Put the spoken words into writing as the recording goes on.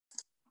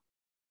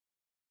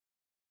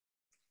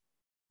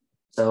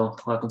So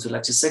welcome to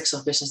lecture 6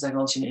 of Business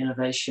Technology and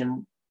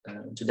Innovation.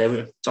 Today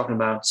we're talking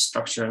about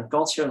structure and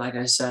culture. Like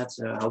I said,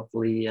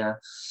 hopefully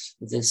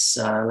this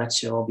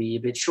lecture will be a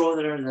bit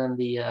shorter than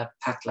the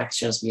packed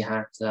lectures we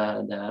had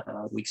the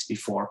weeks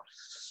before.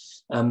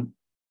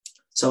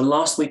 So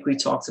last week we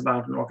talked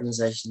about an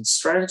organization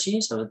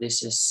strategy. So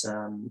this is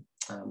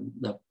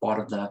the part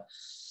of the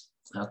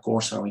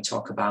course where we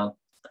talk about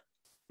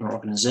an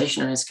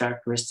organization and its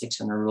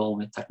characteristics and the role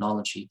with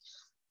technology.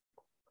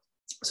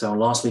 So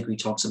last week we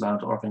talked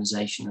about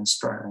organization and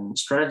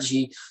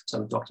strategy.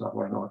 So we talked about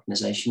what an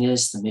organization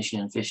is, the mission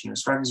and vision and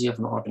strategy of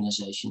an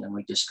organization, and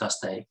we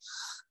discussed a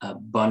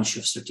bunch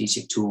of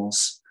strategic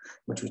tools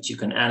with which you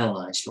can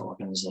analyze your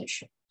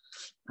organization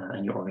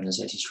and your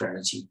organization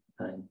strategy,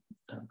 and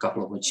a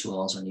couple of which you will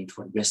also need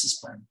for the business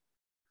plan.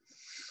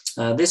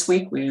 This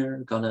week we're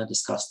going to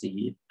discuss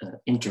the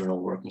internal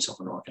workings of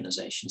an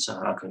organization. So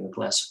how can you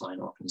classify an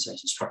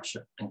organization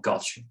structure and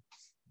culture?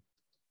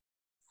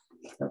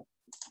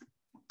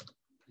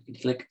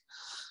 Click.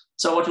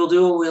 So what we'll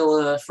do,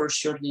 we'll first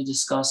shortly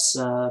discuss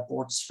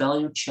Porter's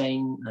value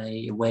chain,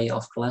 a way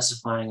of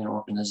classifying an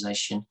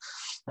organization.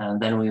 And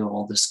then we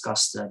will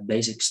discuss the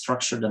basic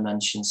structure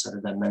dimensions, so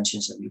the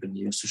dimensions that you can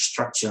use to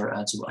structure,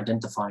 to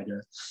identify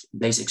the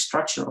basic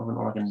structure of an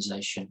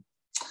organization.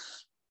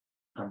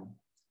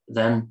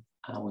 Then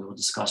we will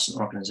discuss an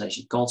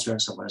organization culture.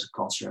 So what is a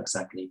culture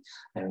exactly?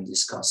 And we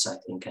discuss, I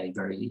think, a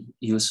very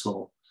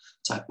useful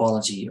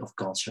typology of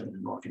culture in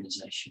an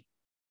organization.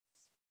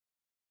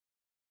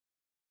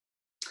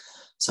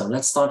 So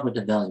let's start with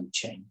the value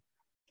chain.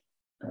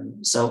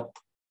 So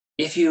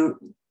if you,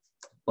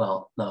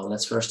 well, no,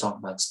 let's first talk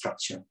about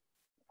structure.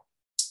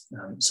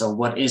 So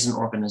what is an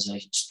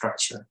organization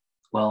structure?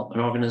 Well, an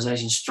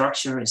organization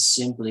structure is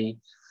simply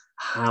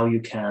how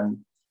you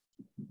can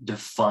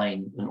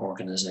define an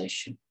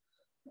organization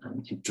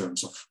in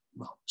terms of,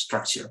 well,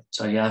 structure.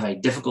 So you have a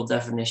difficult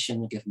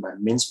definition given by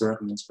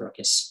Mintzberg. Mintzberg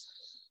is,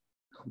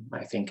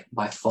 I think,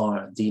 by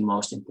far the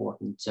most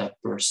important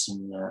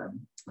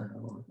person,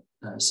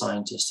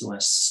 scientist who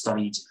has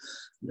studied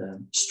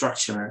the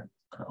structure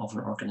of an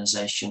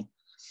organization,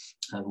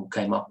 who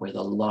came up with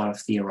a lot of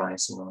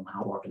theorizing on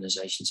how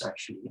organizations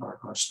actually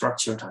are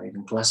structured, how you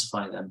can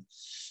classify them.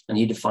 And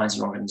he defines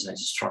an organization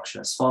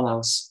structure as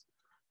follows.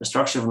 The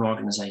structure of an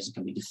organization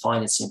can be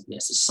defined simply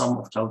as the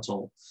sum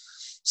total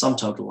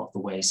of the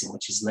ways in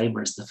which its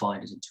labor is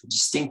divided into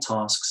distinct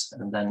tasks,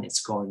 and then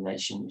its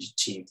coordination is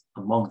achieved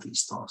among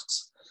these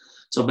tasks.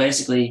 So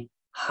basically,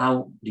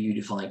 how do you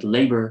divide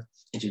labor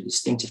into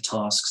distinctive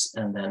tasks,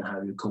 and then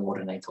how you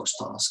coordinate those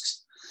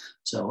tasks?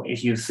 So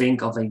if you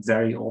think of a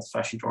very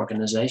old-fashioned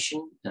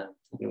organization,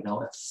 you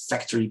know, a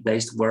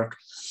factory-based work,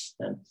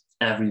 and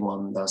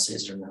everyone does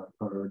his or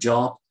her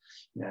job,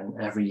 and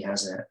every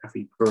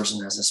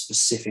person has a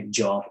specific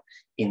job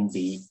in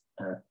the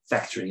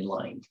factory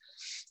line,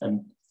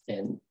 and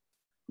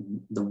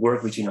the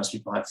work between those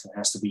people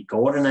has to be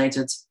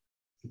coordinated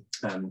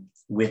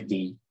with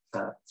the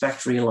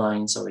factory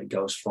line. So it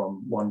goes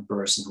from one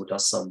person who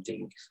does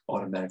something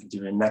automatically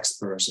to the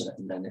next person,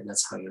 and then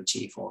that's how you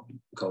achieve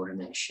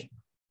coordination.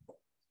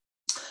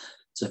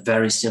 It's a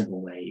very simple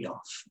way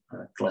of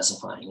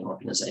classifying an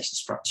organization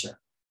structure.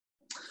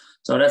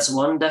 So that's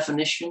one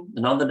definition.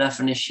 Another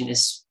definition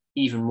is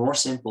even more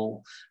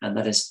simple, and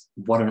that is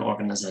what an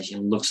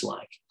organization looks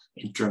like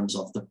in terms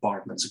of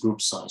departments,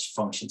 group size,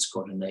 functions,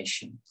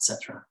 coordination,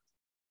 etc.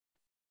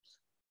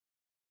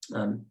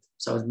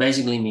 So it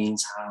basically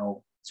means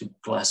how to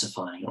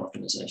classify an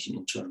organization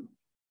internally.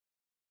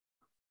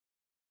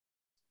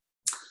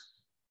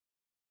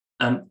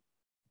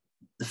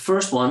 The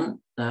first one,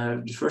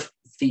 the first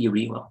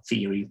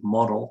theory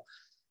model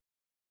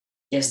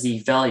is the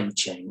value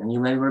chain. And you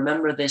may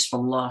remember this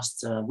from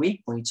last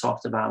week when we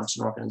talked about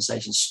an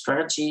organization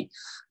strategy,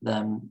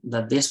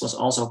 that this was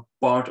also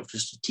part of the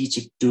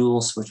strategic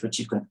tools with which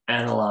you can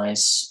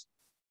analyze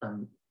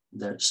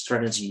the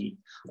strategy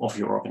of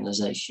your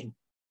organization.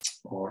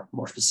 Or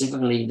more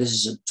specifically, this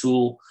is a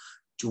tool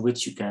with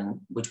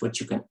which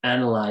you can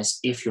analyze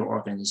if your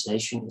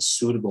organization is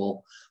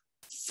suitable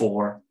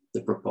for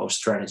the proposed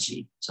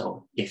strategy.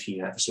 So if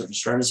you have a certain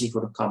strategy for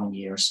the coming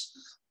years,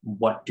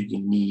 what do you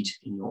need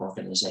in your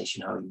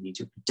organization? How do you need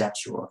to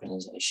adapt your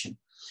organization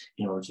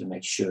in order to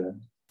make sure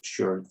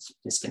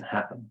this can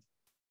happen?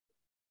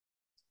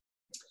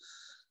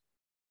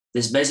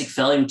 This basic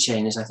value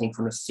chain is, I think,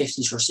 from the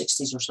 50s or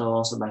 60s or so,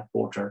 also by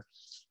Porter.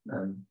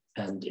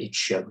 And it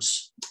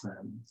shows.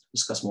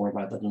 Discuss more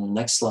about that on the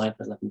next slide,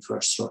 but let me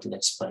first shortly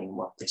explain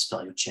what this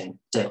value chain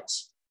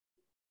entails.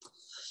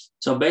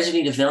 So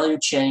basically the value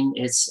chain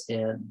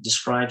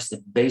describes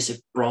the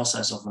basic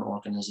process of an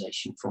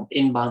organization, from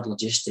inbound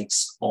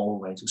logistics all the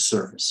way to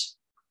service.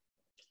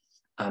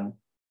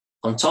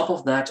 On top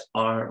of that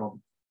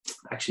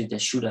actually they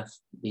should have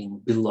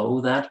been below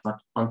that, but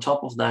on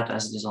top of that,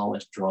 as it is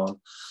always drawn,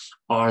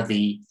 are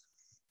the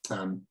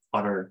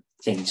other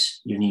things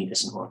you need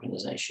as an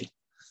organization.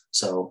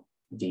 So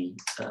the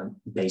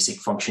basic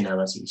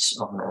functionalities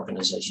of an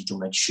organization to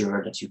make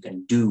sure that you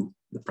can do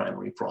the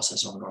primary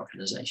process of an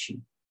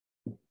organization.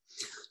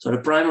 So the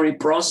primary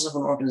process of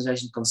an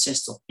organization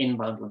consists of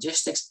inbound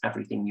logistics,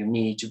 everything you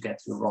need to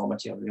get your raw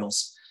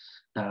materials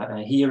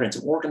here and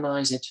to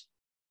organize it.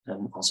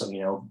 Also,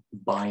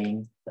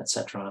 buying,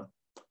 etc.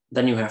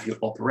 Then you have your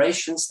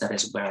operations. That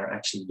is where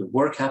actually the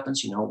work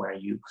happens, where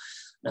you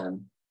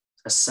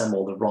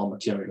assemble the raw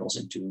materials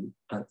into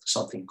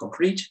something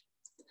concrete.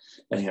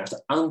 Then you have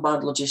the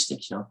outbound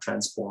logistics,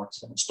 transport,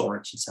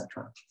 storage,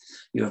 etc.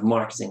 You have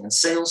marketing and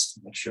sales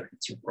to make sure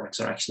that your products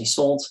are actually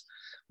sold,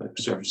 where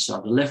the services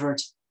are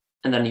delivered.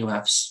 And then you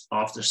have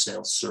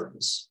after-sales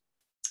service.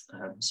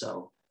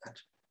 So that,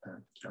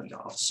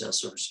 your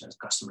after-sales service,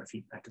 customer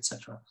feedback,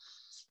 etc.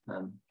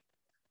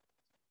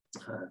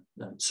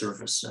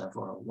 Service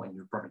for when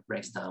your product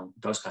breaks down,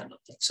 those kind of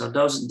things. So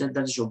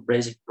that is your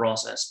basic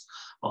process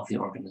of the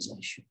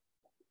organization.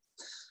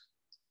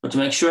 But to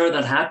make sure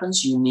that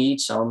happens, you need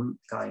some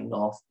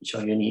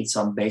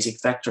basic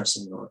factors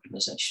in your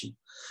organization.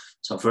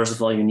 So first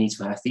of all, you need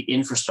to have the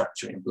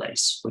infrastructure in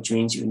place, which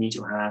means you need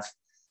to have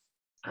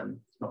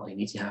you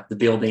need to have the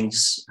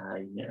buildings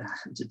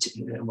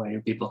where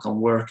your people can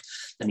work.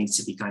 There needs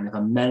to be kind of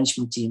a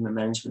management team, a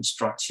management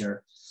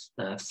structure.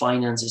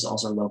 Finance is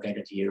also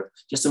located here,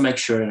 just to make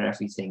sure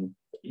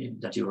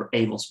that you are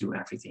able to do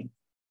everything.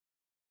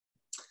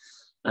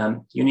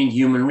 You need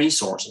human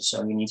resources,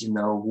 so you need to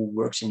know who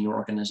works in your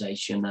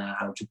organization,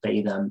 how to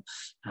pay them,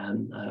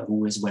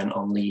 who is when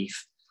on leave,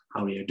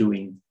 how they are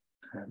doing,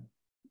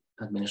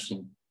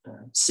 administering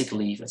sick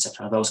leave,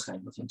 etc. Those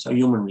kind of things. So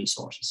human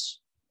resources.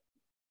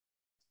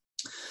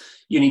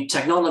 You need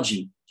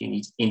technology. You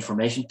need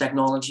information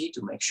technology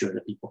to make sure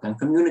that people can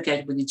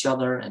communicate with each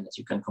other and that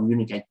you can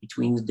communicate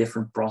between the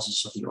different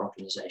processes of your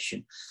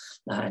organization.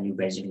 And you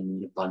basically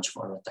need a bunch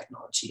of other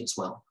technology as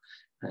well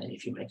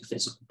if you make a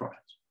physical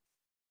product.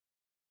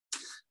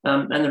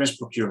 And there is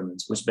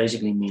procurement, which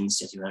basically means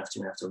that you have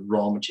to have the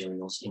raw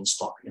materials in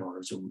stock in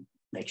order to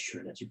make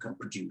sure that you can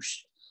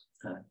produce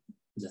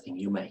the thing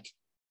you make.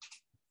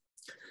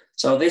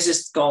 So this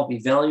is called the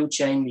value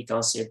chain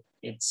because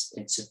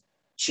it's a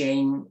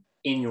chain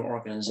in your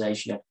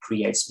organization that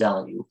creates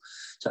value.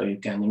 So you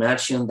can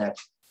imagine that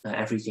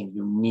everything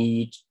you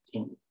need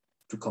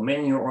to come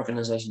in your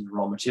organization,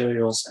 raw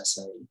materials as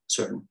a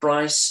certain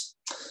price.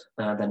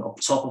 Then on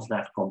top of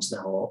that comes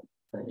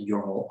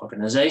your whole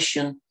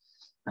organization.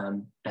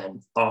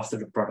 And after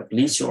the product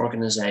leaves your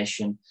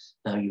organization,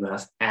 you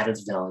have added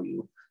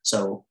value.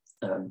 So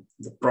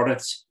the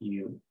product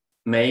you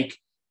make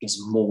is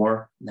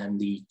more than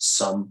the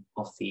sum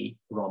of the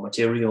raw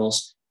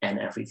materials and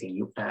everything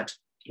you add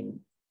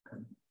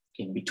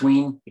in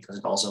between, because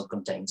it also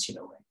contains,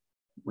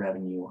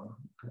 revenue or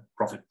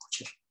profit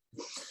margin.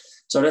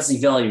 So that's the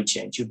value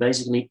chain. You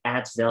basically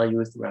add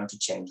value throughout the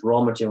chain.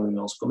 Raw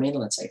materials come in,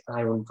 let's say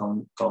iron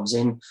comes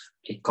in,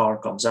 a car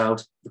comes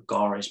out, the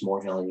car is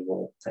more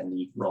valuable than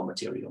the raw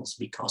materials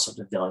because of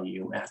the value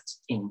you add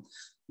in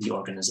the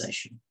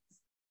organization.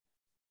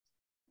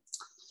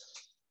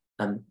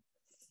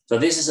 So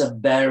this is a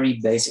very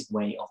basic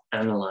way of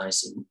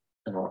analyzing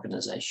an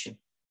organization.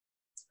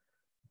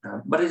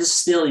 But it is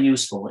still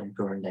useful in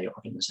current day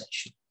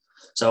organization.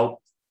 So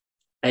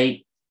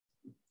the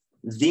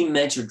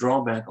major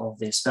drawback of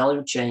this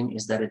value chain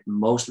is that it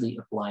mostly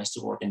applies to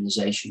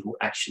organizations who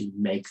actually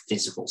make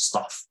physical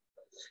stuff,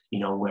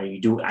 where you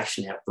do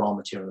actually have raw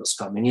materials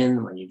coming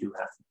in, when you do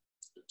have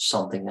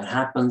something that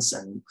happens,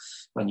 and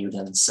when you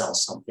then sell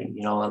something,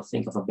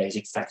 think of a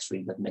basic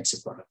factory that makes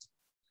a product.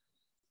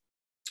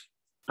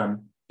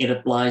 It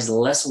applies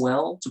less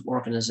well to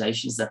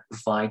organizations that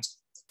provide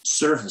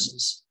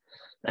services,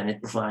 and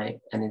it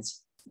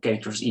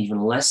caters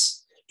even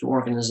less to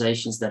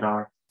organizations that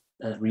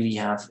really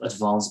have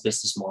advanced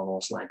business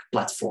models like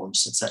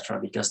platforms, etc.,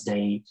 because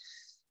they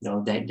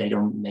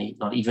may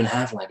not even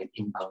have like an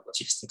inbound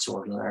logistics,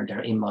 or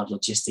their inbound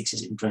logistics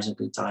is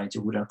intrinsically tied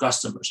to who their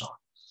customers are.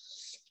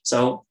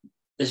 So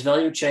this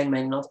value chain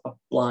may not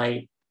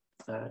apply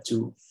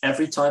to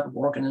every type of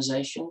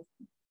organization,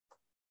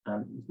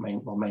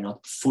 may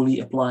not fully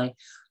apply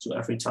to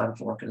every type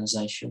of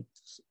organization,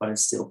 but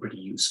it's still pretty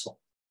useful.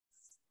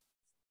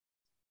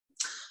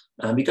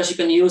 Because you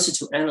can use it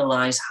to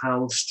analyze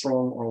how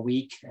strong or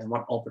weak and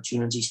what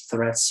opportunities,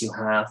 threats you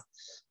have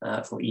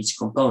for each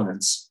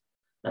component,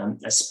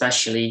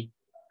 especially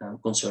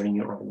concerning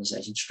your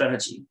organization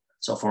strategy.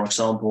 So for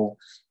example,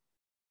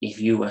 if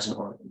your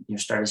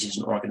strategy as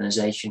an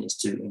organization is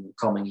to, in the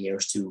coming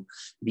years, to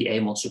be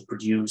able to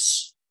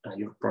produce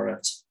your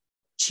product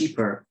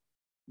cheaper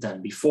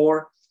than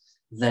before,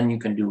 then you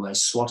can do a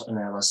SWOT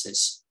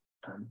analysis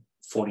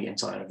for the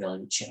entire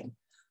value chain.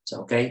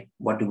 So, okay,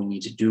 what do we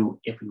need to do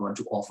if we want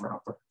to offer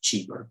our product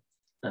cheaper?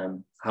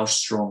 How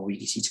strong we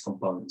is each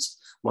component?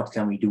 What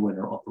can we do in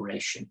our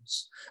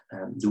operations?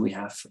 Do we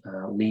have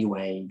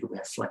leeway? Do we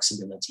have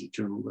flexibility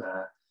to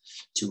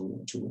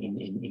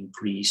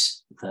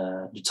increase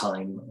the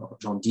time,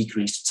 or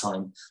decrease the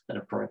time that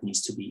a product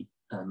needs to be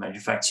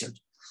manufactured,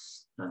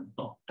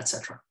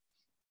 etc.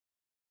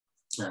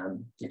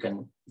 You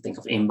can think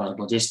of inbound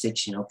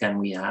logistics. Can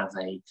we have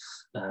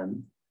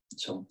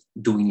So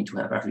do we need to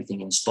have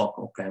everything in stock,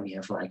 or can we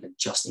have like a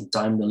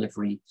just-in-time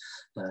delivery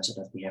so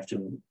that we have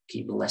to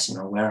keep less in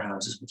our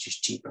warehouses, which is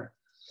cheaper?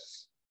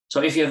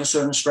 So if you have a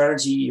certain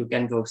strategy, you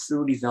can go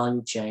through the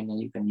value chain and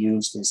you can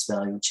use this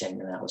value chain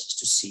analysis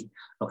to see,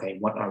 okay,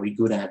 what are we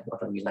good at?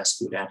 What are we less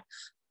good at?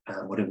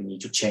 What do we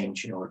need to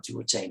change in order to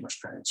attain our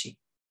strategy?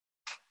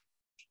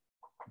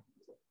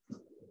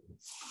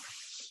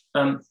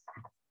 And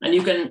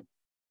you can,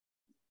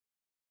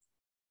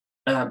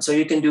 so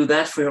you can do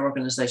that for your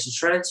organization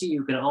strategy.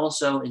 You can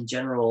also, in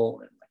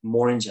general,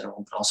 more in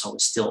general, but also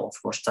still, of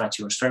course, tied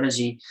to your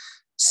strategy,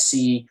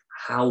 see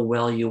how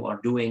well you are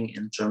doing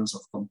in terms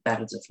of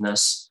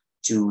competitiveness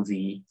to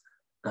the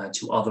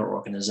to other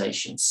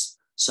organizations.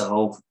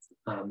 So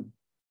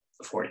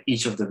for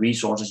each of the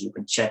resources, you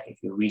can check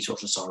if your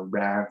resources are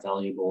rare,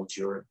 valuable,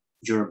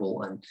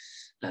 durable, and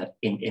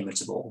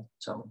inimitable.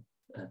 So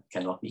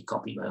cannot be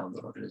copied by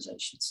other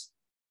organizations.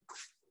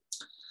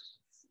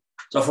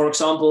 So, for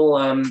example,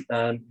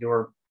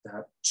 your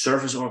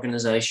service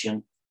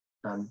organization,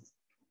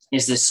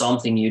 is this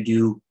something you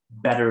do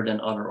better than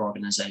other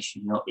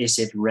organizations? You know, is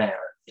it rare?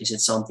 Is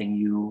it something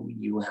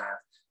you have?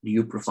 Do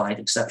you provide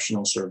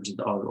exceptional service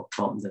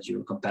that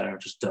your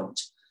competitors don't?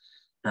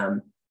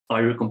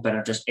 Are your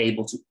competitors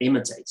able to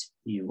imitate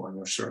you on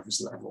your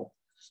service level?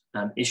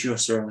 Is your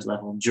service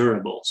level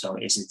durable? So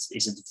is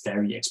it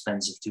very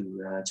expensive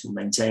to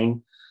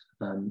maintain,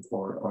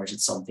 or is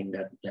it something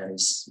that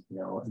is, you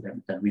know,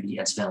 that really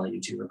adds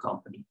value to your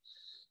company,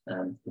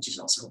 which is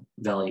also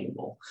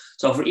valuable?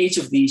 So for each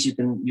of these, you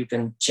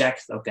can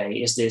check. Okay,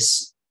 is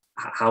this,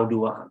 how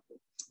do I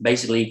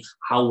basically,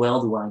 how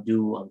well do I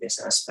do on this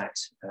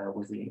aspect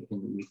with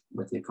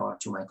regard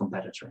to my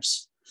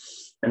competitors?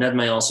 And that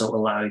may also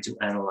allow you to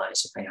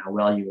analyze, okay, how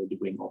well you are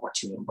doing, or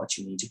what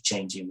you need to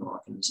change in your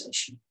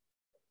organization.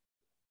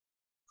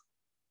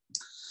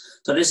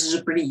 So this is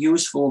a pretty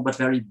useful but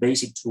very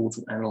basic tool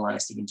to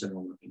analyze the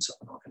internal workings of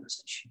an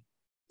organization.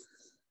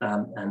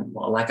 And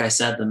well, like I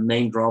said, the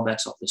main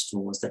drawbacks of this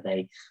tool is that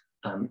they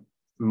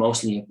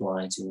mostly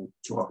apply to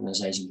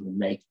organizations who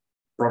make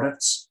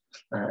products,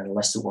 and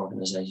less to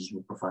organizations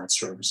who provide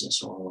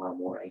services, or are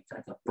more a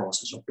kind of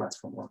process or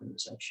platform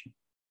organization.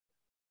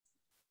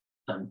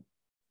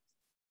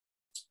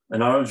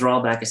 Another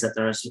drawback is that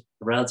there is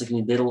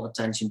relatively little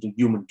attention to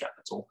human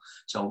capital.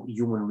 So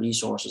human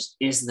resources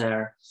is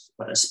there,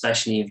 but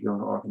especially if you're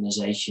an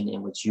organization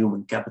in which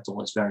human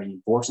capital is very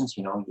important,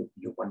 you know,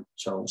 you want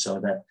so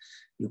that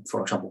you,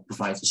 for example,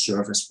 provide a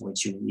service for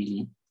which you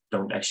really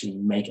don't actually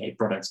make a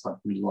product, but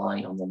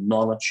rely on the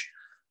knowledge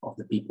of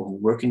the people who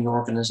work in your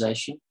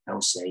organization. I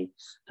would say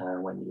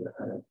when you're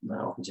an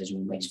organization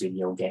who makes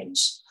video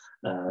games,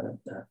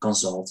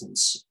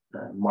 consultants,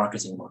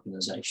 marketing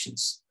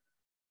organizations,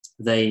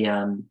 they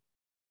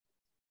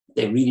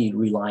really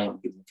rely on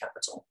human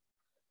capital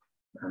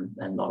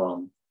and not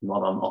on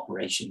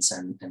operations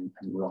and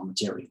raw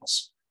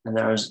materials. And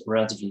there is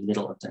relatively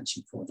little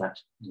attention for that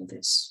in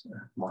this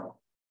model.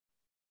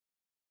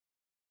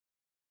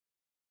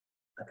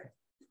 Okay,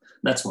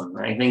 that's one.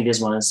 I think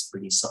this one is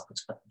pretty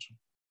self-explanatory.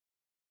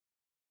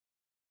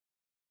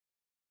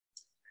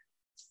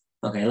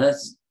 Okay,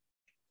 let's.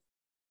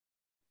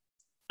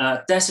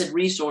 Tacit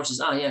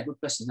resources. Ah, yeah, good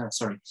question. No,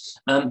 sorry.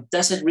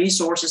 Tacit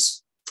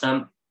resources.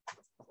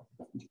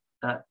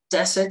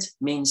 Tacit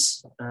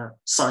means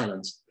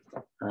silent.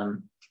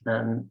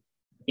 And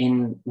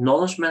in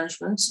knowledge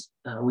management,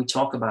 we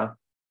talk about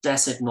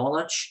tacit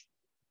knowledge,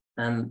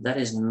 and that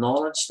is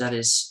knowledge that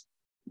is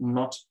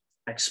not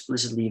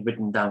explicitly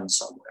written down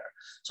somewhere.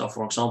 So,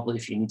 for example,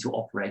 if you need to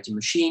operate a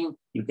machine,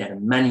 you get a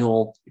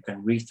manual, you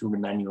can read through the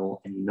manual,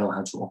 and you know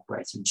how to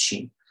operate the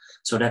machine.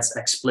 So that's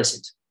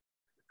explicit.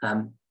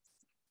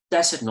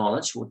 Tacit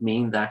knowledge would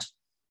mean that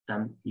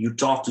you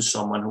talk to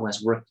someone who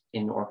has worked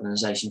in the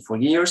organization for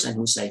years and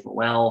who say,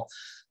 well,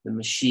 the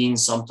machine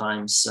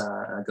sometimes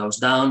goes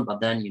down,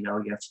 but then, you know,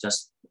 you have to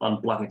just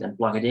unplug it and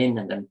plug it in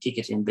and then kick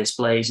it in this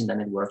place and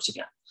then it works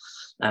again.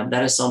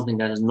 That is something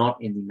that is not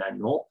in the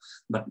manual,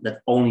 but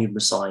that only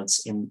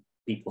resides in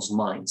people's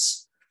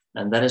minds.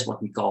 And that is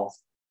what we call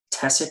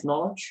tacit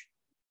knowledge.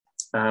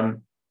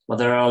 But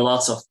there are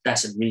lots of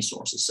tacit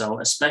resources. So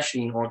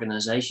especially in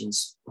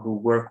organizations who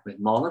work with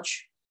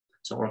knowledge,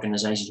 so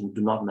organizations who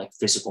do not make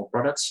physical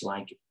products,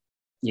 like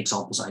the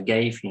examples I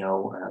gave, you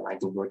know, like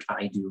the work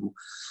I do,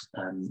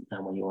 and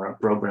when you are a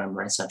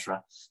programmer,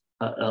 etc.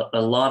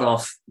 A lot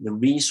of the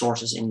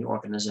resources in the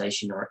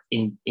organization are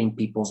in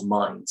people's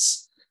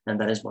minds, and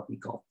that is what we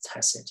call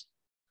tacit.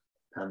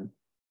 And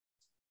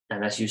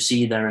as you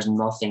see, there is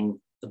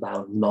nothing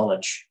about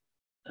knowledge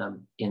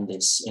in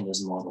this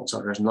model.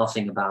 So there's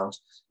nothing about,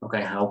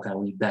 okay, how can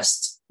we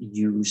best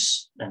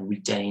use and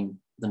retain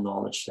the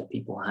knowledge that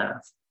people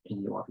have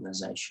in the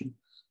organization?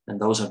 And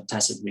those are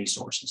tacit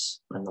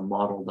resources, and the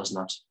model does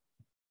not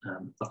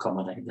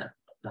accommodate that.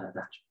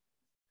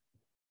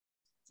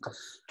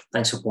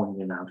 Thanks for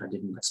pointing it out. I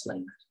didn't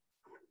explain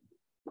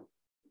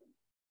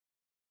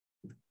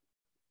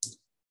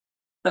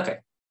that. Okay.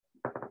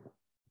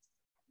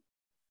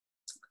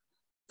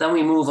 Then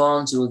we move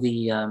on to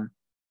the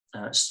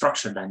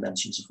structure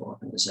dimensions of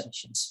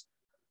organizations.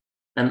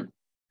 And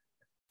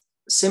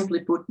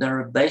simply put, there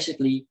are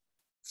basically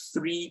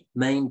three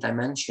main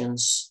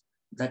dimensions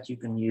that you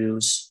can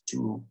use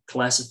to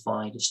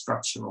classify the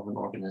structure of an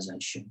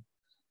organization.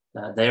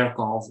 They are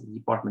called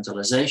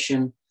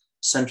departmentalization,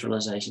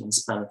 centralization and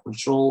span of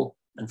control,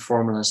 and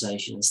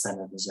formalization and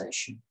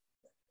standardization.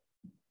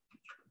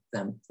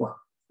 Well,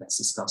 let's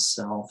discuss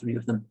all three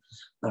of them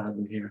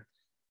here.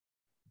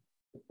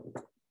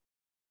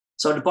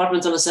 So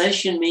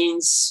departmentalization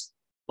means,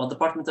 well,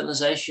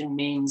 departmentalization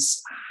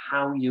means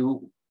how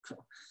you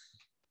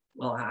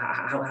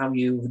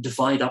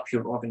divide up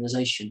your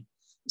organization.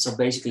 So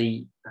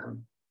basically,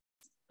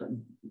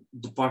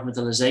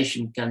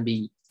 departmentalization can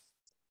be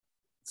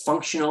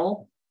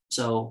functional.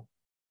 So,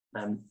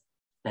 and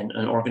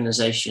an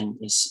organization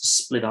is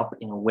split up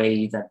in a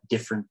way that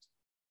different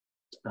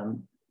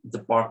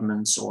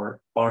departments or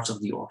parts of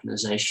the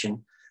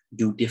organization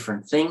do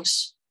different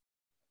things.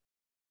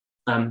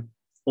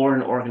 Or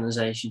an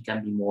organization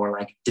can be more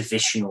like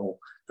divisional,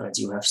 that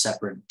you have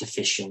separate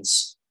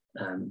divisions,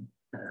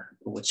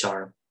 which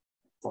are,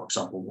 for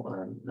example,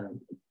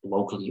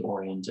 locally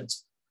oriented.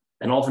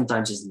 And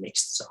oftentimes it's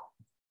mixed, so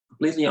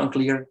completely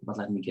unclear, but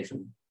let me give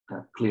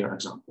a clear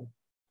example.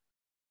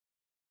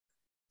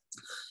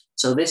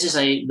 So this is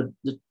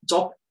the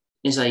top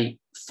is a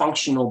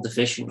functional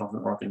division of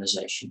an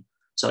organization.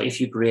 So if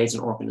you create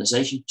an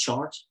organization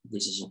chart,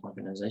 this is an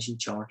organization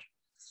chart,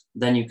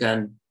 then you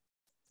can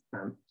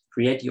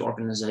create the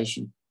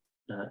organization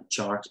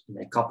chart in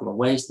a couple of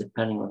ways,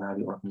 depending on how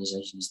the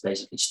organization is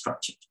basically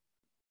structured.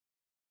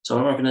 So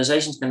an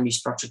organization can be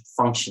structured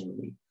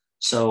functionally.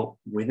 So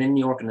within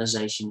the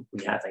organization,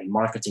 we have a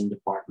marketing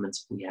department,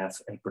 we have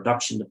a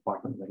production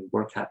department where the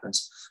work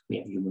happens, we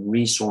have human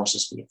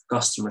resources, we have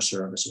customer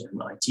service, we have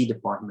an IT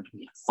department,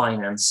 we have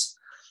finance,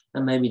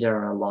 and maybe there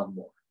are a lot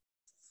more.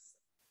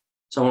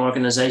 So an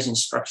organization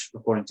is structured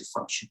according to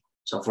function.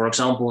 So for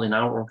example, in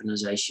our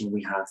organization,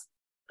 we have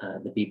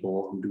the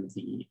people who do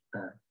the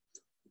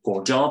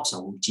core jobs, so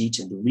who teach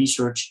and do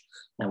research,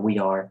 and we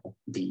are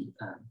the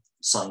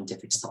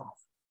scientific staff.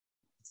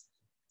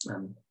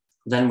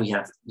 Then we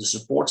have the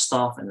support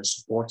staff, and the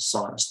support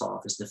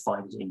staff is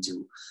divided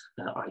into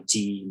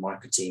IT,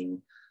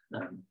 marketing,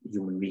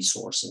 human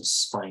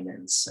resources,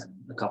 finance, and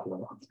a couple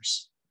of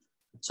others.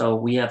 So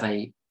we have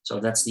so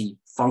that's the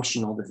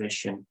functional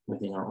division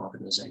within our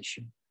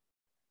organization.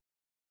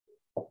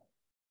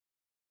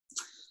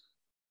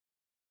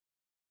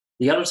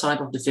 The other type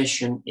of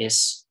division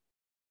is,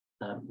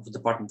 of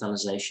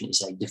departmentalization,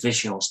 is a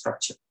divisional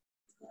structure.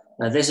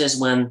 Now this is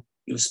when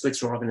you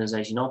split your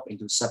organization up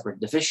into separate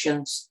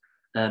divisions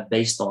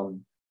based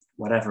on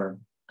whatever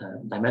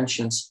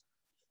dimensions,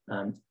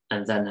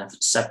 and then have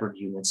separate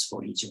units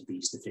for each of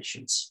these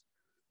divisions.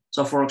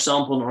 So for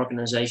example, an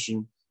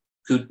organization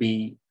could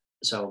be,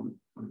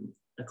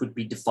 it could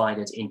be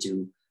divided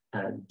into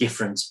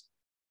different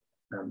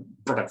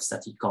products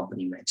that the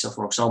company makes. So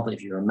for example,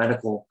 if you're a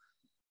medical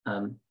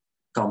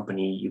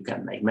company, you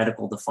can make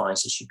medical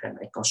devices, you can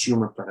make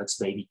consumer products,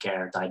 baby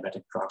care,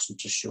 diabetic drugs,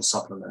 nutritional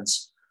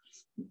supplements.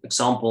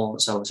 Example,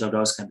 so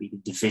those can be the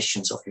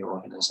divisions of your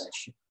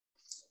organization.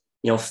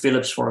 You know,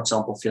 Philips, for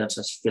example, Philips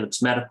has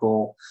Philips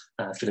Medical,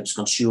 Philips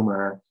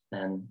Consumer,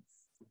 and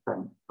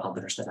from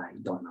others that I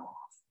don't know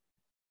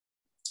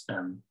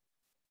of.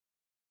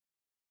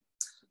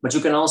 But you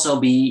can also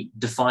be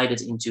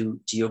divided into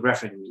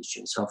geographic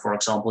regions. So, for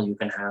example, you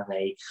can have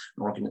a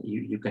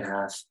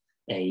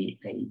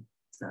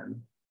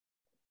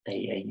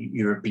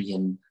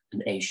European,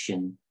 an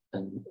Asian,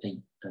 an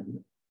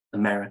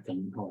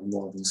American, or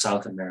Northern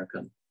South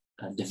American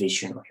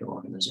division of your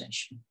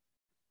organization,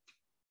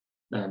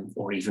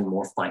 or even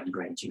more fine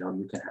grained. You know,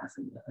 you can have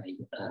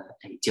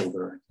a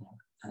Tilburg,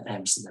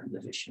 Amsterdam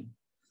division.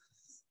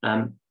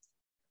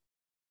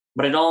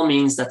 But it all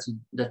means that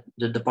the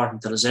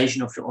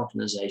departmentalization of your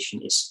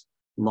organization is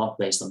not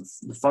based on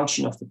the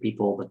function of the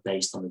people, but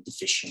based on the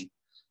division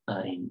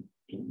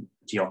in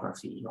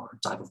geography or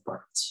type of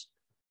products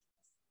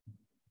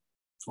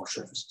or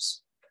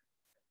services.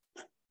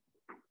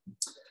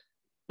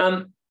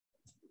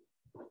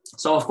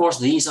 So of course,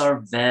 these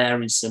are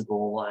very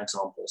simple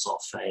examples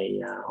of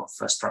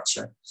a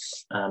structure.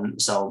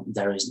 So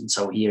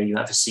here you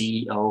have a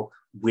CEO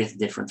with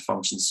different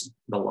functions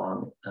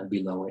below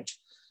it.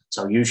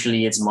 So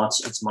usually it's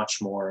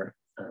much more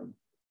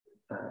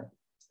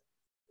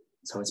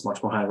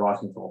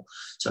hierarchical.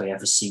 So you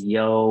have a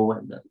CEO,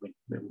 and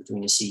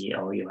between the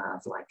CEO you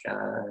have like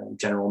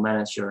general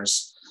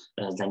managers.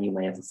 Then you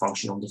may have a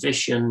functional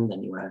division.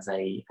 Then you have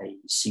a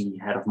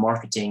head of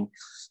marketing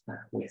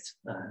with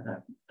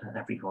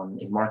everyone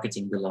in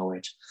marketing below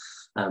it.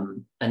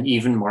 And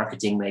even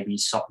marketing may be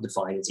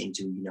subdivided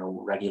into, you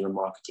know, regular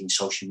marketing,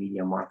 social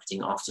media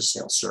marketing, after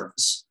sales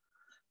service,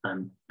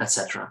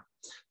 etc.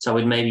 So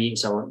it may be,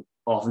 so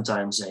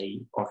oftentimes a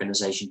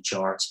organization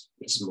chart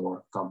is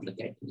more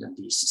complicated than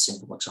these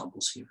simple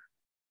examples here.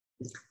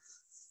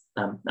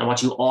 And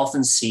what you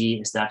often see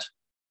is that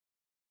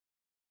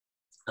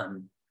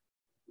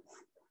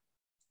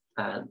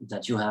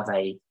that you have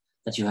a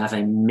that you have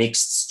a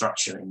mixed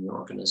structure in your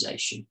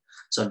organization.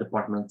 So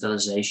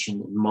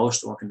departmentalization in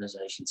most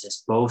organizations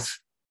is both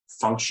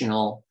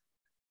functional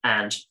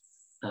and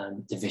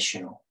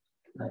divisional.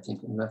 I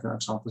think we have an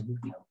example here.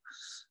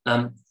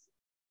 No.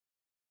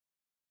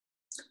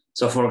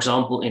 So for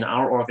example, in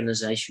our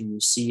organization, you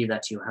see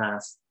that you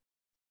have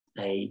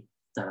a,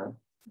 well,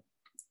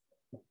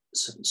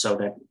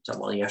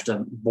 you have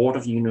the board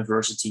of the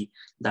university.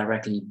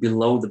 Directly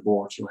below the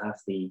board, you have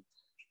the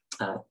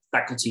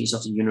faculties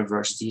of the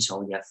university. So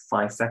we have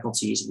 5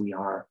 faculties. We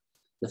are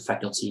the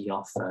faculty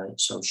of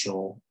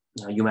social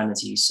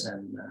humanities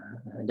and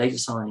data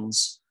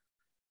science.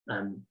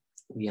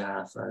 We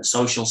have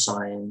social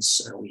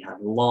science, we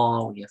have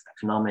law, we have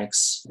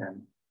economics,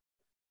 and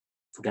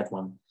forget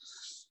one.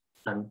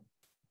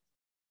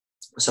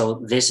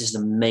 So this is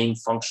the main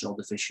functional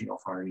division of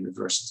our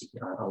university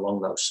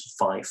along those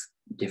 5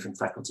 different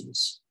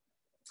faculties.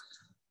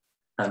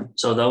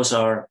 So those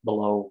are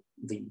below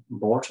the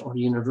board of the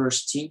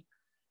university,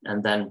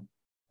 and then,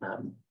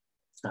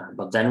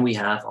 but then we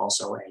have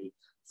also a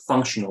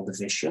functional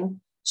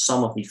division.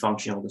 Some of the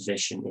functional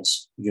division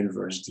is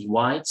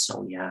university-wide, so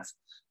we have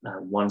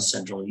one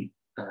central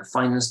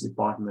finance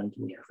department,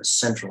 we have a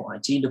central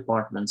IT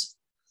department,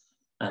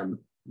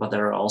 but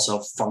there are also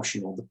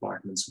functional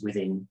departments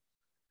within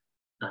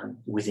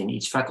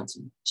each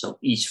faculty. So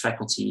each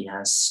faculty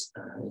has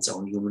its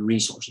own human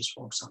resources,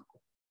 for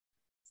example.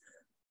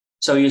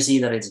 So you see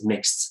that it's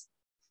mixed.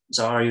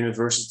 So our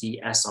university,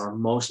 as our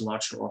most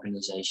larger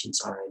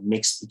organizations, are a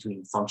mix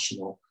between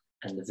functional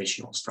and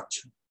divisional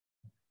structure.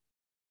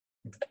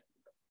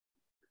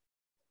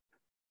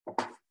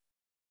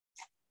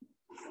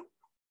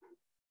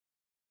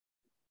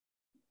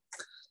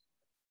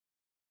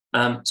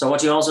 So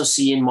what you also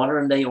see in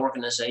modern day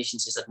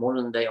organizations is that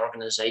modern day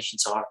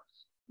organizations are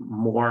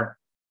more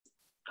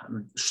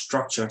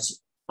structured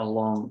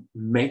along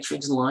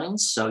matrix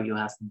lines. So you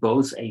have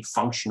both a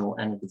functional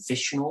and a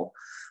divisional.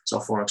 So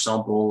for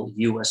example,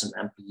 you as an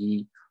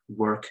employee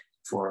work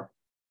for,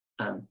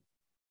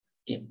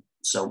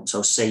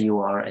 so say you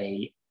are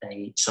a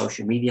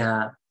social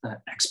media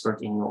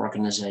expert in your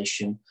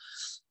organization.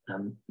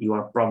 You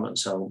are probably,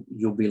 so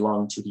you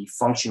belong to the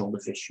functional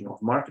division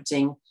of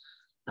marketing,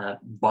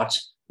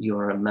 but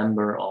you're a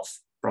member of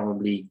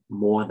probably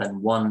more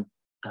than one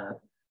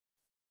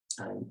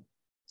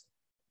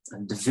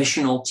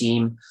divisional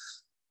team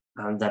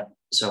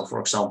so for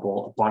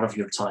example, a part of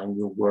your time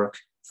you work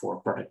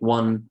for product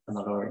 1,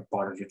 another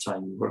part of your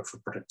time you work for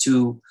product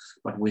 2,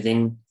 but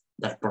within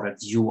that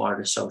product you are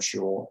the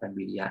social and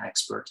media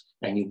expert,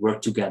 and you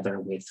work together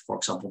with, for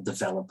example,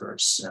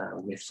 developers,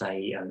 with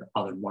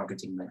other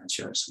marketing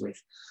managers,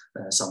 with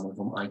someone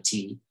from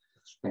IT,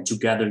 and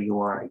together you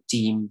are a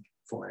team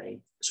for a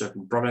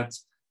certain product,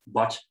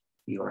 but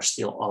you are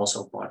still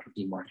also part of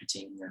the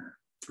marketing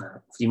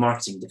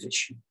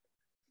division.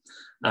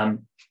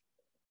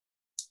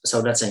 So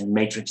that's a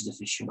matrix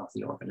division of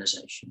the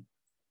organization.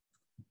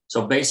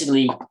 So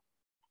basically,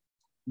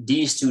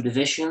 these 2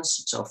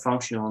 divisions, so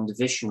functional and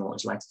divisional,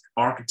 is like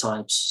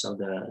archetypes, so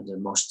the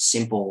most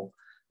simple,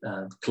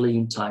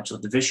 clean types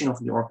of division of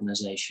the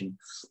organization,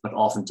 but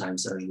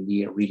oftentimes there's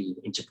really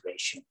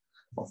integration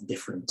of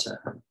different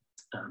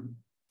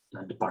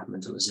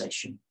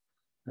departmentalization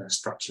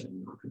structure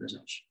in the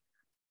organization.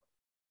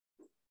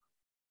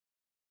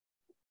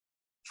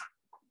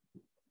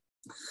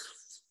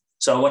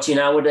 So what you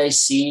nowadays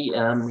see,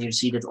 you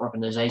see that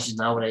organizations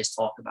nowadays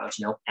talk about,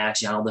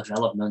 agile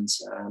development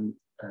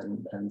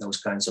and those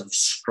kinds of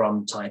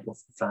Scrum type of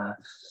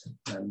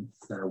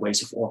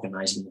ways of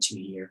organizing the 2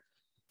 year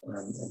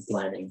and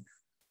planning.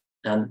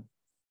 And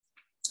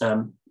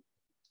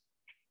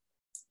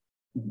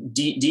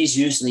these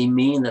usually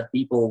mean that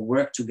people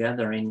work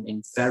together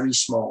in very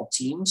small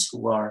teams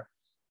who are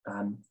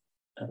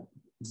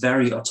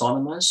very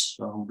autonomous,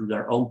 so who do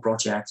their own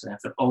projects and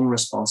have their own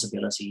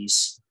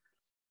responsibilities.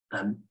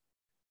 And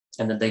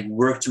that they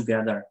work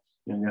together.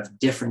 You have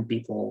different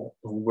people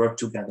who work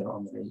together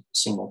on a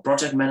single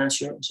project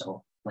manager.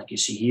 So like you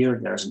see here,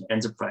 there's an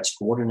enterprise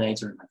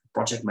coordinator, like a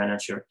project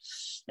manager,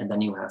 and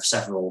then you have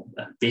several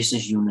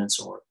business units,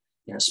 or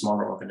in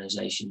smaller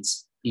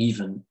organizations,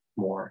 even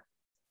more.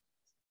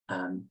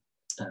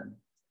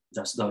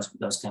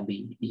 Those can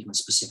be even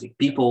specific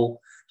people.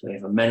 So you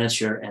have a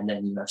manager, and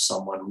then you have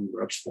someone who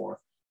works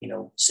for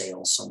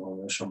sales, someone who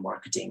works for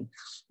marketing,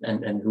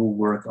 and who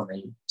work on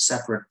a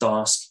separate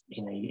task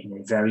in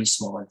a very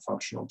small and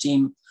functional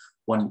team.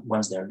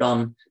 Once they're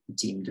done, the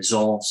team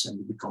dissolves and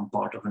you become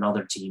part of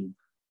another team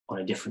on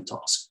a different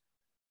task.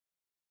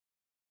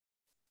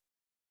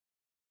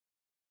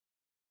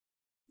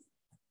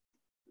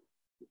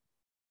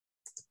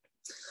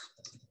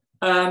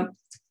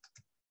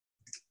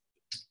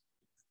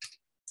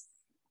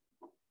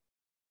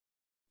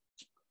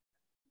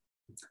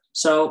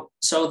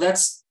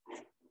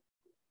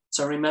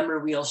 So remember,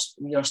 we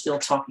are still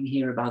talking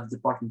here about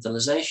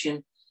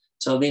departmentalization.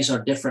 So these are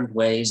different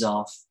ways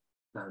of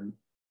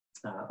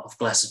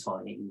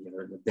classifying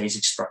the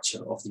basic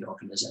structure of the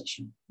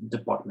organization.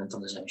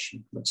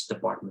 Departmentalization, which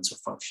departments or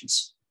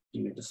functions. do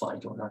you define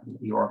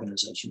your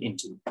organization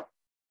into?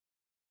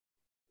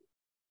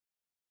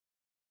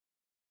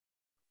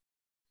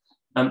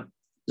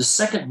 The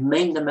second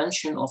main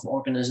dimension of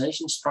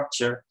organization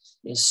structure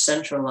is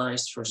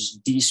centralized versus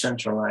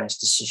decentralized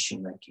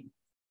decision making.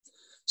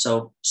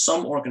 So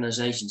some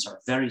organizations are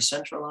very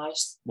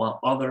centralized, while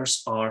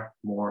others are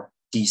more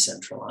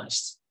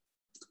decentralized.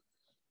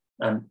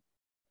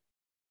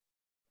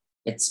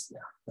 It's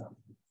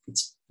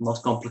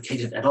not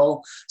complicated at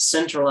all.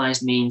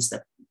 Centralized means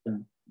that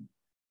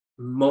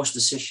most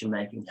decision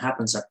making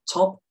happens at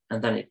top,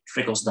 and then it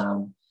trickles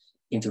down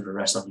into the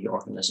rest of the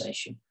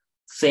organization.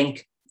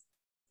 Think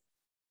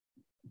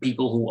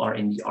people who are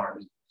in the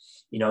army.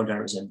 You know,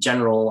 there is a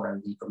general,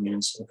 and the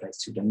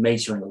communicates to the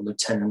major and the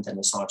lieutenant and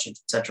the sergeant,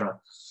 etc.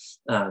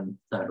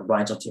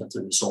 Right up to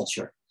the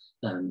soldier.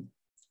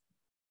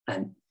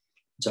 And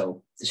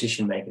so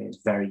decision making is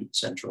very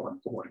central and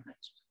coordinated.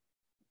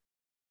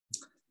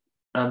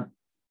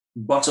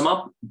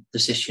 Bottom-up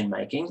decision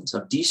making,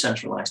 so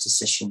decentralized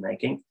decision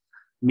making,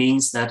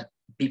 means that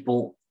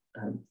people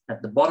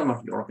at the bottom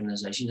of the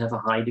organization have a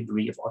high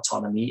degree of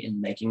autonomy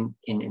in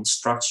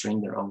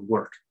structuring their own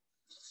work.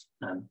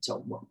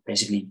 So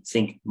basically,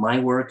 think my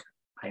work.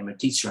 I am a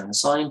teacher and a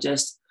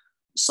scientist.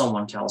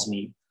 Someone tells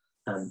me,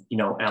 you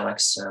know,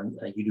 Alex,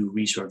 you do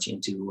research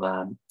into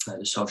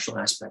the social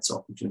aspects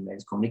of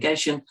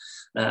communication.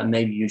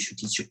 Maybe you should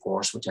teach a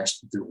course which has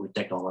to do with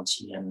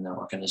technology and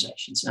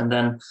organizations. And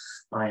then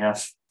I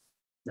have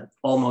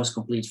almost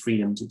complete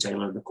freedom to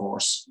tailor the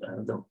course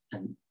the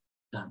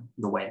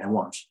way I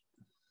want.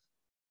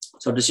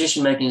 So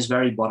decision making is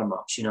very bottom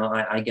up. You know,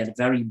 I get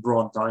very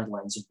broad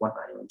guidelines of what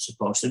I am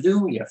supposed to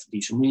do. You have to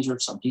do some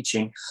research, some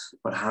teaching,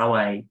 but how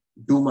I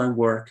do my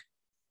work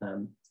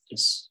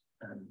is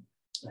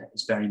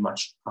very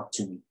much up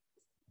to me.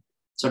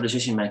 So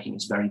decision making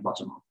is very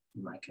bottom up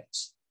in my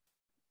case.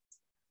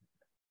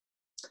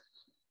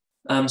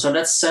 So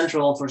that's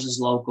central versus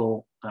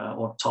local,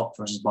 or top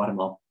versus bottom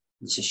up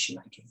decision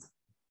making.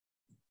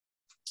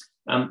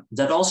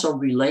 That also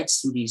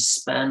relates to the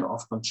span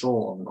of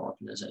control of an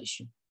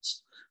organization.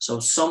 So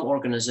some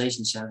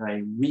organizations have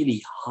a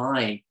really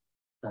high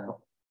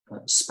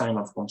span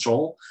of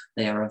control.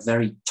 They are a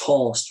very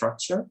tall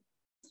structure.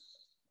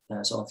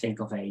 So think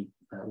of a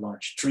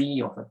large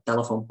tree or a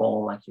telephone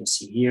pole like you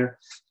see here,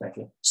 like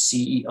a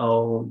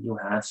CEO, you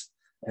have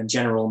a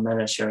general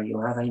manager,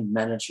 you have a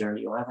manager,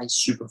 you have a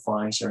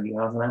supervisor, you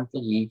have an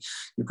employee.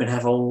 You can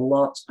have a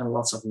lot and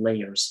lots of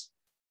layers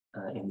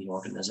in the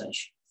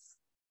organization.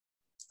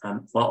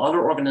 While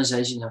other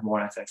organizations have more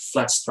of a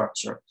flat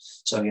structure.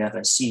 So you have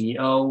a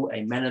CEO,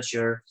 a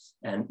manager,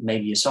 and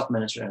maybe a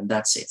sub-manager, and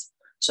that's it.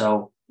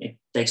 So it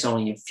takes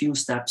only a few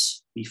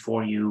steps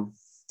before you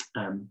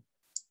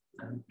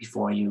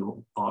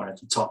are at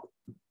the top.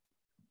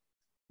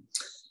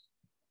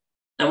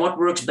 And what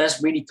works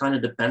best really kind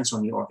of depends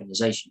on the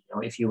organization. You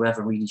know, if you have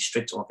a really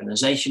strict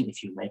organization,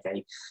 if you make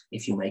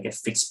a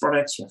fixed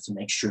product, you have to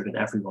make sure that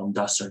everyone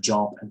does their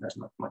job and there's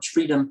not much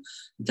freedom,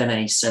 then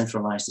a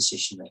centralized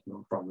decision making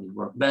will probably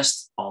work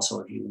best.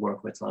 Also, if you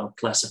work with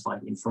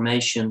classified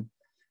information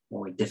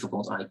or with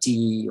difficult IT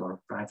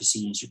or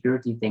privacy and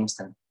security things,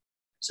 then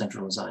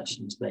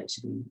centralization is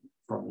basically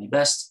probably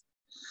best.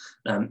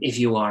 If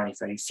you are a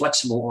very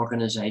flexible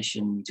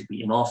organization, you need to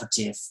be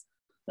innovative,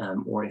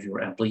 or if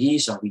your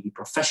employees are really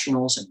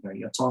professionals and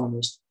very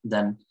autonomous,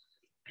 then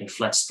a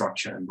flat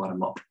structure and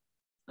bottom-up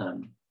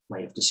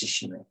way of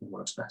decision making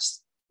works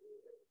best.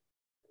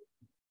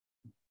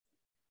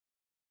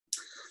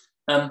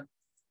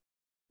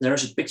 There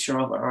is a picture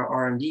of our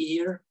R&D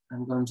here.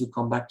 I'm going to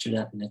come back to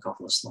that in a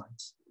couple of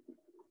slides.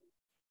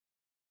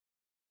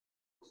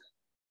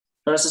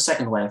 That's the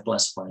second way of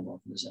classifying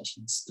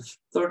organizations. The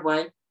third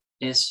way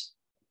is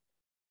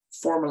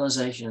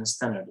formalization and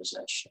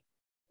standardization.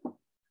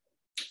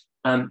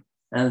 And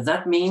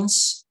that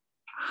means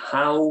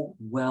how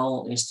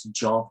well is the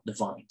job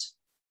defined.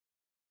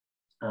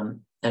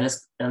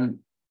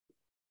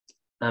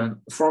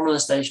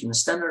 Formalization and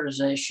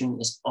standardization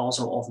is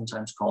also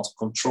oftentimes called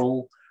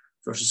control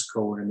versus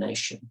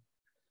coordination.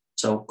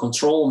 So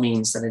control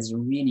means that it's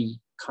really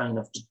kind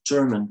of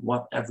determined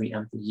what every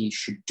employee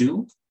should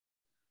do.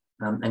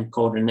 And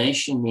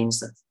coordination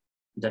means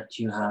that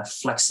you have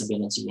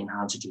flexibility in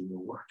how to do your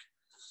work.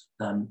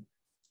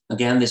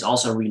 Again, this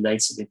also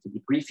relates a bit to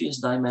the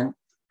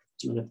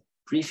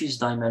previous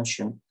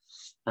dimension,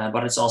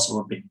 but it's also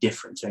a bit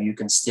different. So you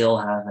can still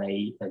have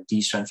a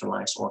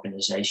decentralized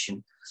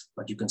organization,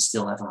 but you can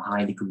still have a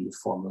high degree of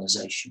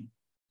formalization.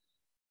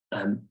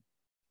 Well,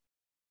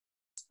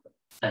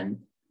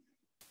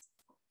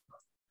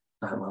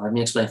 let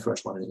me explain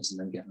first what it is and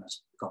then give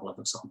us a couple of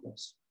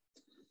examples.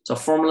 So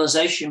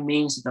formalization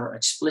means that there are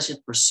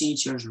explicit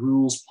procedures,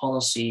 rules,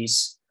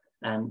 policies,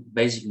 and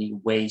basically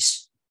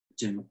ways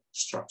to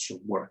structure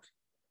work.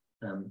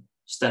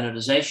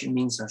 Standardization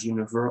means there's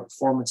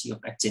uniformity of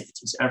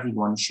activities.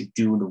 Everyone should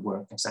do the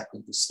work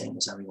exactly the same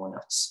as everyone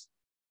else.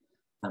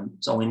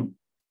 So in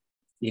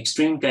the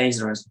extreme case,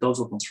 there is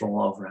total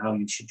control over how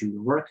you should do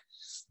the work.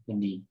 In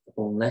the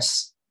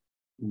less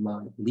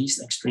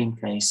least extreme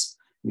case,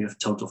 you have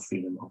total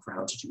freedom over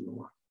how to do your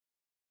work.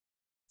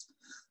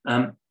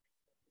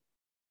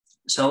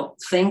 So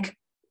think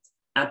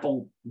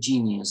Apple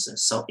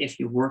geniuses. So if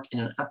you work in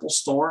an Apple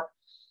store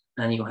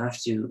and you have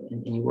to,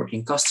 and you work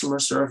in customer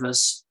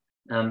service,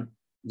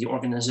 the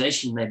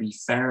organization may be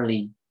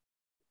fairly,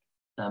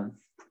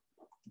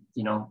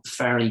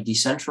 fairly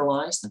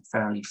decentralized and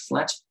fairly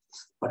flat,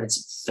 but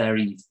it's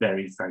very,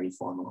 very, very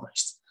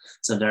formalized.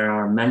 So there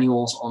are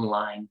manuals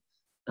online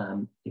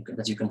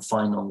that you can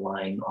find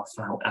online of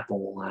how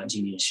Apple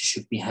geniuses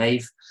should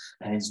behave,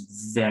 and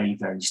it's very,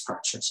 very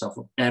structured. So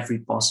for every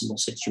possible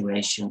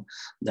situation,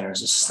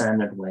 there's a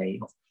standard way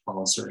of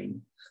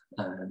answering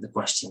the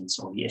questions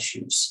or the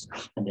issues,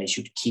 and they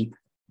should keep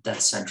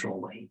that central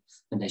way,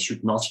 and they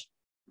should not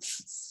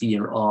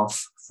veer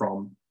off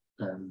from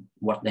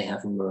what they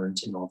have learned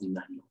in all the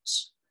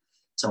manuals.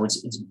 So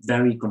it's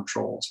very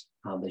controlled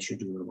how they should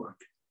do their work.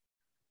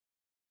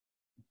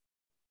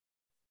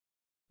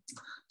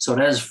 So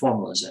that is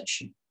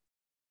formalization.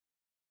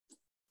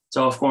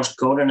 So of course,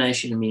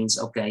 coordination means,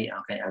 okay,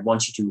 I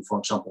want you to, for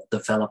example,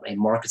 develop a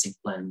marketing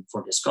plan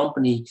for this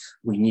company.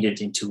 We need it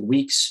in 2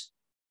 weeks,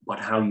 but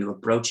how you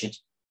approach it,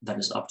 that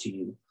is up to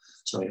you.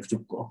 So you have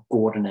to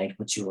coordinate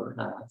with your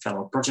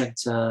fellow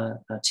project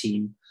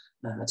team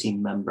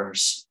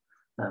members,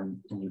 and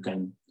you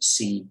can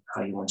see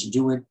how you want to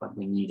do it, but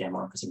we need a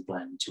marketing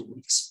plan in 2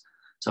 weeks.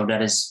 So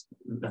that is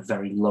a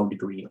very low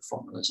degree of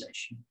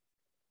formalization.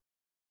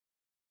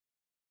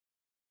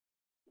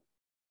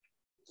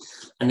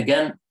 And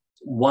again,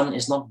 one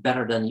is not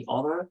better than the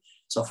other.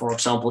 So for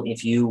example,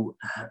 if you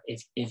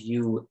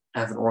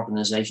have an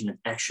organization that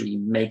actually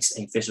makes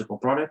a physical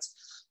product,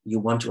 you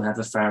want to have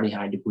a fairly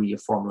high degree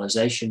of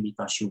formalization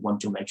because you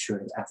want to make sure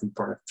that every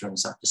product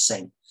turns out the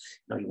same.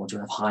 You want to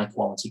have high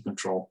quality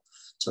control.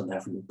 So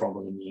therefore you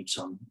probably need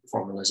some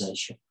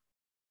formalization.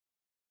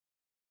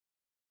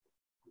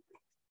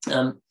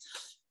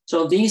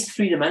 So these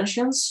 3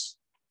 dimensions,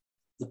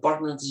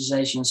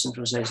 departmentalization,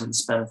 centralization,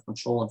 span of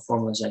control, and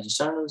formalization,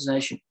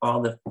 standardization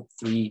are the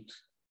 3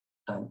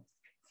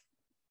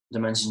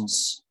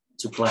 dimensions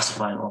to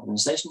classify an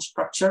organization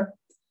structure.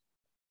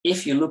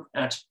 If you look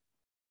at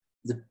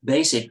the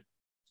basic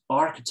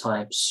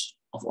archetypes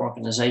of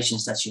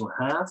organizations that you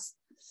have,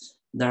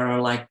 there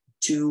are like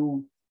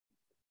 2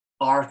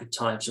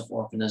 archetypes of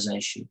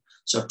organization.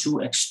 So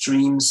 2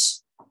 extreme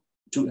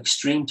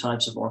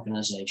types of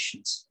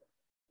organizations.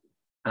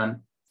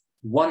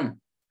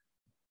 One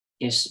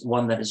is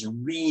one that is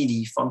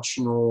really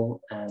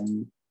functional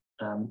and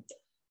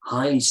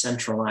highly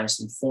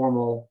centralized and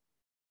formal.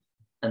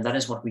 And that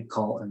is what we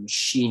call a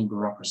machine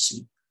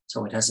bureaucracy.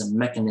 So it has a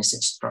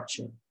mechanistic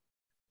structure.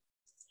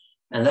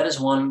 And that is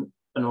an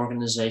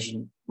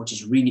organization which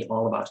is really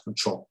all about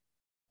control.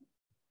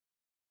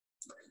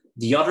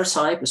 The other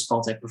type is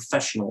called a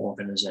professional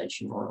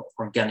organization or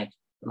an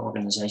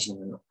organization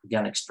in an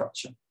organic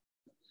structure.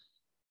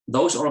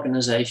 Those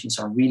organizations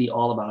are really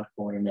all about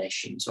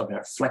coordination. So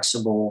they're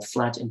flexible,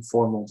 flat,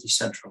 informal,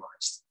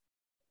 decentralized.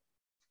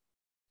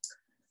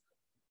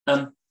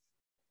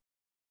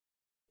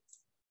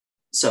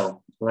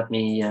 So let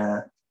me,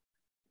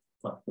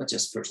 let's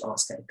just first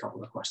ask a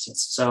couple of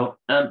questions. So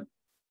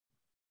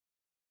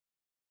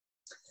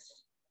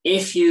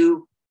if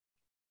you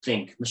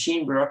think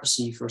machine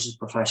bureaucracy versus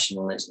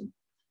professionalism,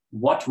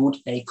 what would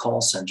a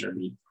call center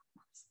be?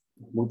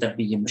 Would that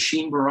be a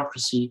machine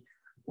bureaucracy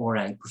or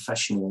a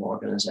professional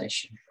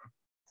organization?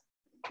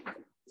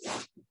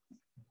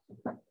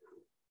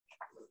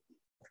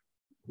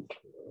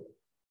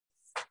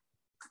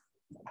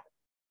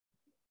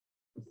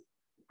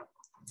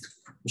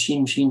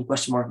 Machine,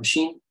 question mark,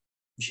 machine.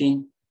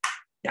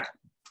 Yeah.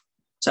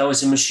 So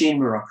it's a machine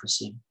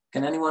bureaucracy.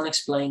 Can anyone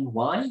explain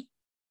why?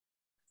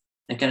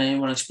 And can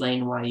anyone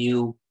explain why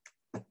you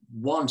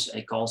want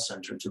a call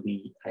center to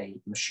be a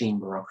machine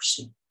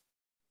bureaucracy?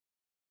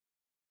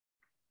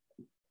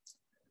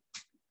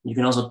 You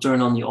can also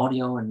turn on the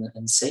audio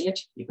and say it.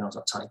 You can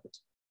also type it.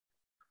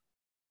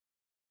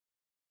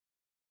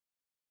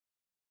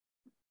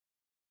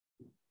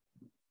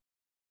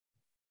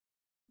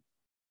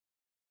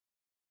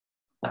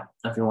 Yeah,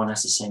 everyone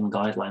has the same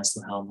guidelines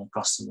to help their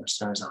customers.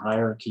 There is a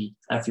hierarchy.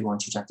 Everyone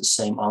should have the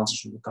same answers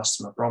to the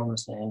customer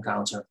problems they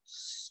encounter.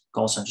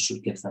 Call center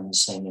should give them the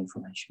same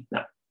information.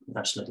 Yeah,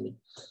 absolutely.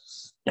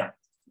 Yeah.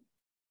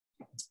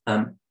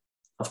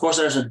 Of course,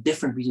 there's a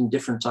difference between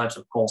different types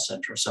of call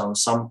centers. So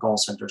some call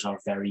centers are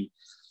very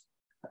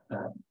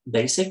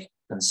basic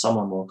and some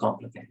are more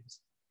complicated.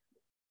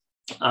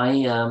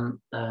 I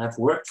have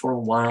worked for a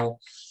while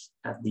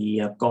at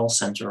the call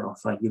center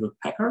of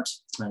Hewlett-Packard,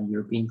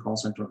 European call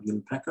center of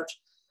Hewlett-Packard,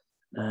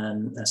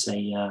 as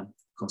a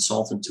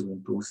consultant to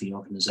improve the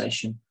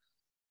organization.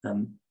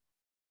 And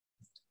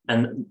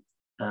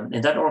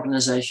in that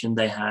organization,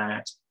 they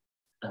had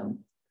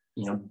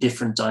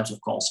different types of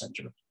call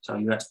center. So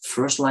you had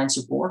first line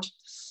support.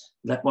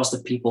 That was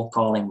the people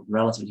calling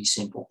relatively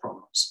simple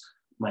problems.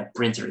 My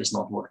printer is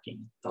not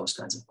working, those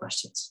kinds of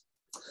questions.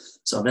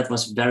 So that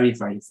was very,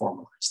 very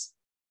formalized.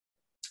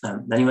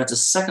 Then you had the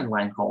second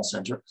line call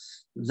center.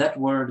 That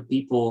were the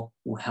people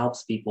who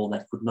helped people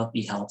that could not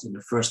be helped in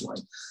the first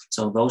line.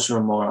 So those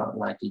were more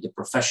likely the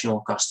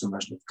professional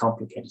customers with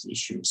complicated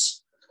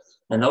issues.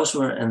 And those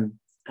were,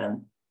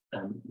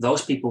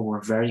 those people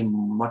were very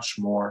much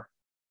more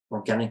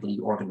organically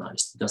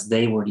organized because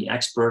they were the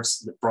experts.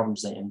 The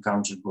problems they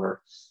encountered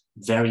were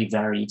very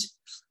varied,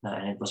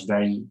 and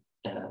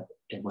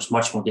it was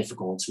much more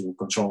difficult to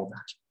control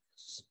that.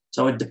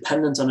 So it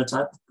depended on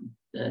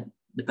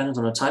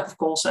the type of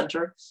call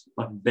center,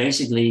 but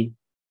basically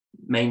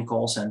main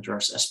call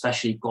centers,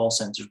 especially call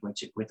centers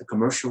with a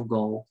commercial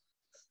goal,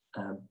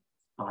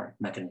 are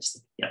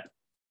mechanistic.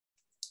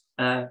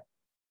 Yeah.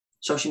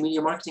 Social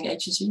media marketing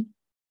agency.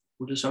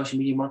 Would a social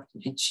media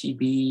marketing agency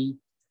be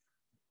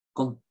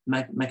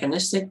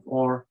mechanistic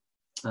or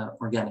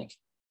organic?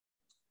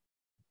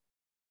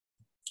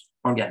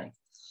 Organic.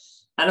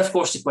 And of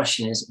course, the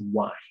question is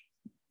why.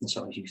 And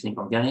so if you think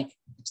organic,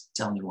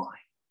 tell me why.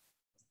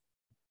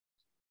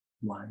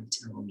 Why?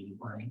 Tell me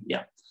why.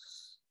 Yeah.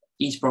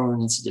 Each problem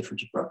needs a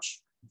different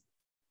approach.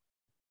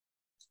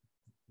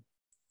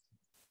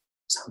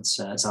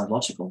 Sounds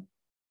logical.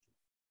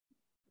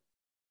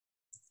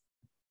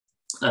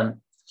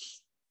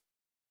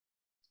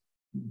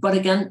 But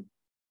again,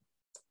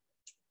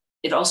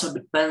 it also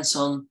depends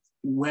on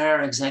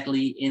where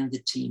exactly in the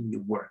team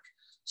you work.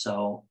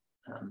 So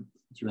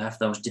you have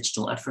those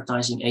digital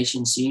advertising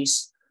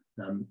agencies.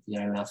 You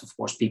have, of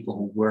course, people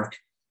who work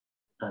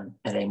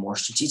at a more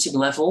strategic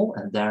level,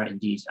 and there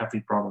indeed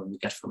every problem you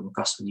get from a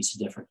customer needs a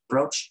different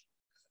approach.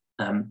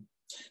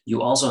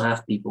 You also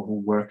have people who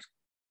work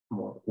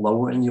more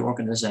lower in the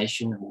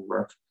organization, who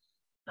work,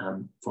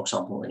 for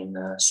example, in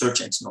search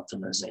engine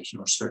optimization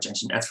or search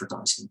engine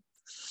advertising.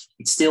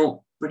 It's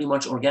still pretty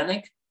much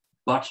organic,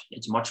 but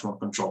it's much more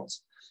controlled.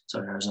 So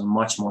there's a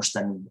much more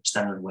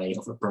standard way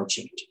of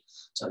approaching it.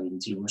 So you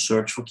need to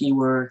search for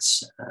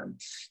keywords,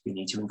 you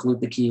need to include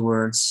the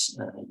keywords,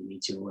 you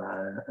need to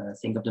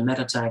think of the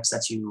meta tags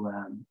that you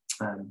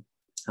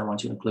want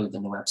to include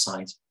in the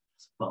website.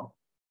 Well,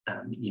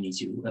 you need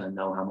to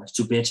know how much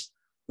to bid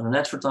on an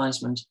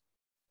advertisement,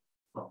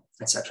 well,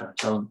 etc.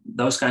 So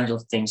those kinds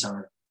of things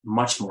are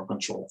much more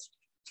controlled.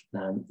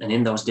 And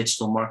in those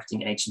digital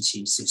marketing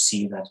agencies, you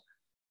see that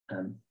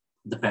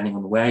depending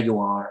on where you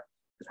are,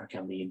 there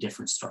can be a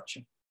different structure.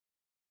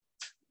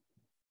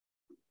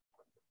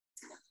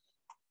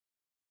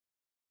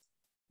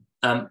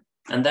 And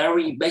there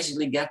we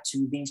basically get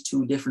to these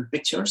two different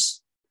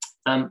pictures.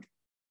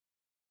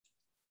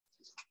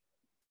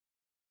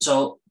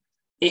 So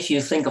if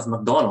you think of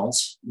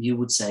McDonald's, you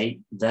would say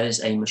that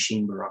is a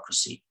machine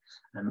bureaucracy.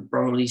 And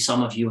probably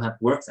some of you have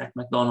worked at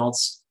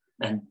McDonald's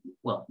and,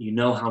 well, you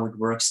know how it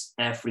works.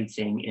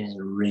 Everything is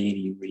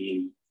really,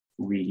 really,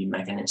 really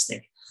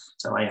mechanistic.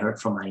 So I heard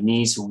from my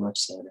niece who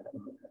works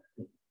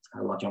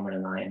a lot younger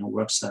than I, and who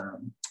works,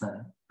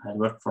 I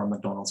worked for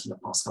McDonald's in the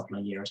past couple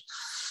of years,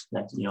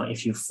 that, you know,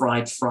 if you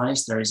fried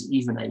fries, there is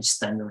even a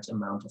standard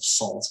amount of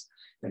salt.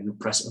 Where you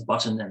press a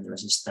button and there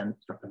is a standard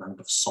amount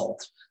of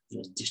salt that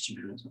is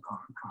distributed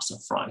across the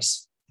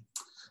fries.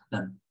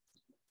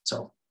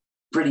 So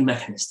pretty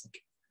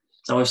mechanistic.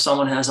 So if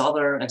someone has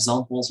other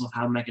examples of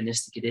how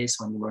mechanistic it is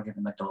when you work at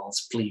the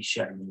McDonald's, please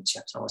share them in the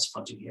chat. It's always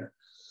fun to hear.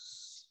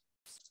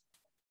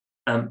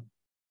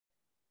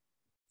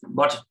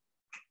 But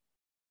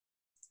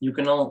you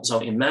can also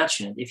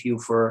imagine if you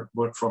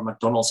work for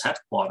McDonald's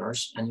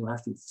headquarters and you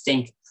have to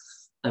think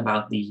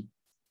about the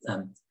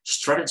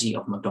strategy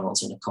of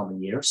McDonald's in the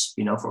coming years.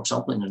 You know, for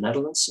example, in the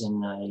Netherlands,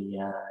 in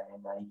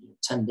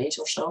 10 days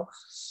or so,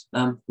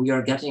 we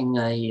are getting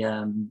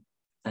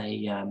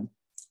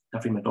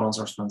every McDonald's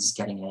restaurant is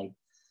getting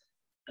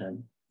a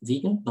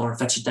vegan or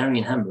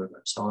vegetarian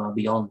hamburger, so a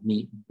Beyond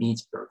Meat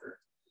burger.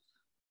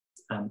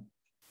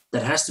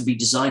 That has to be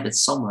decided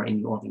somewhere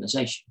in the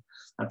organization.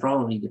 And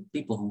probably the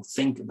people who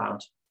think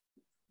about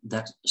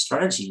that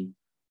strategy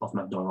of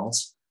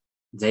McDonald's,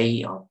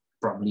 they are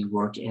probably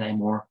work in a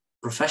more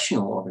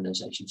professional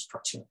organization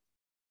structure.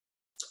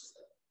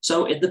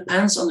 So it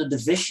depends on the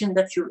division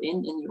that you're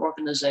in the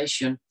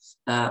organization,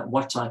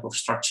 what type of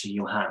structure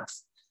you have.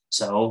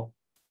 So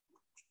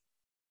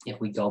if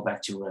we go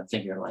back to a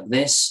figure like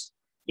this,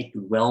 it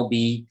could well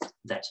be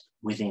that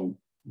within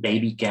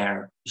baby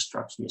care, the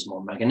structure is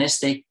more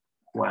mechanistic,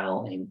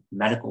 while in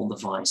medical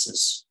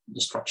devices,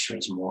 the structure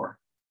is more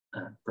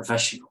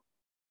professional.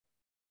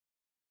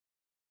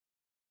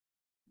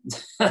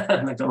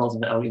 McDonald's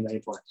only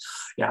made for.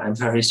 Yeah, I'm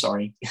very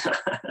sorry.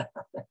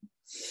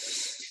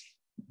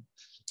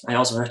 I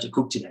also have to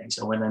cook today,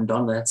 so when I'm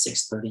done at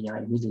 6:30, I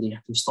immediately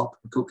have to stop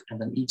and cook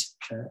and then eat.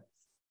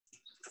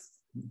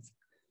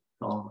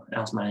 Or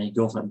else my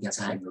girlfriend gets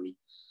angry.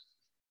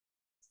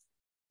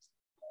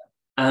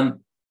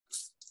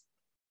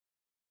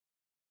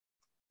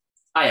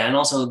 Yeah, and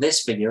also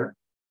this figure.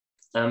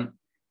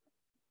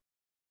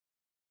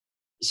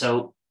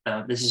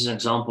 This is an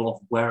example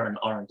of where an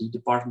R&D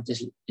department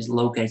is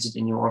located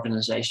in your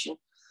organization.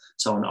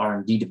 So an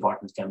R&D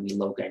department can be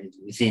located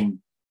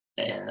within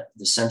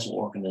the central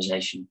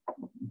organization,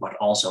 but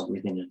also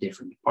within the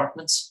different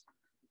departments.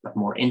 But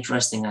more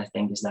interesting, I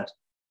think, is that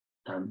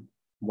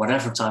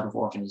whatever type of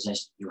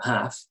organization you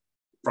have,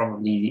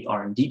 probably the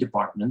R&D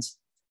department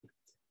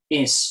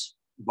is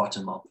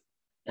bottom up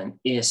and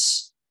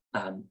is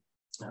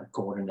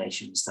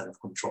coordination instead of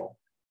control,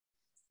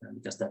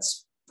 because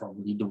that's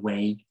probably the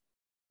way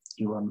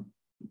you are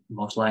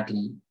most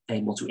likely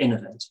able to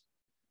innovate.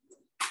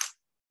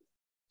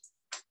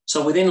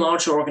 So within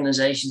larger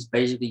organizations,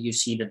 basically you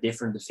see that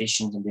different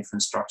divisions and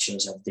different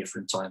structures have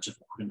different types of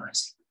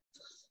organizing.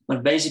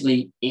 But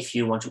basically, if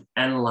you want to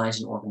analyze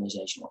an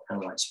organization or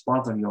analyze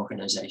part of the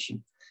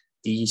organization,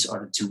 these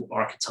are the two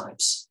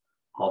archetypes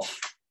of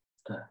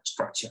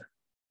structure.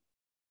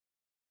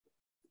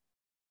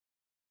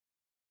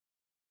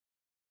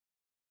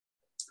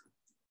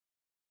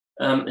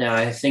 Yeah,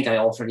 I think I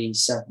already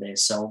said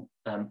this. So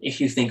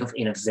if you think of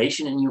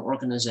innovation in your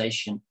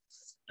organization,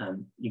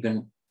 you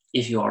can,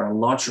 if you are a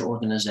larger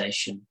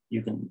organization,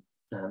 you can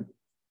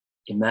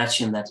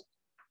imagine that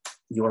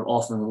you are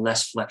often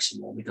less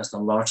flexible, because the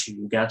larger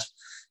you get,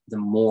 the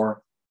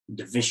more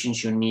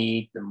divisions you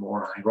need, the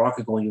more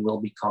hierarchical you will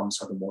become.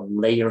 So the more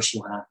layers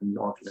you have in the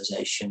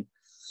organization,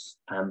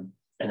 and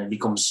it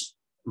becomes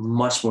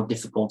much more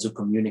difficult to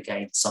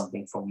communicate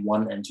something from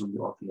one end of the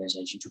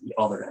organization to the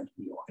other end of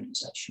the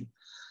organization.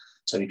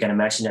 So you can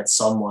imagine that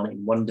someone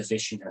in one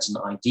division has an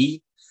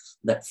ID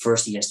that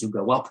first he has to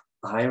go up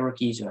the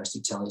hierarchy, so he has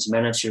to tell his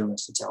manager, who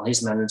has to tell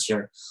his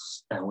manager,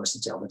 and who has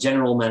to tell the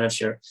general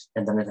manager,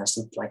 and then it has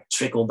to like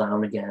trickle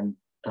down again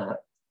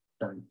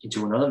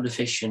into another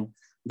division.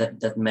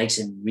 That makes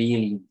it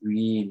really,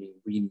 really,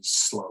 really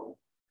slow.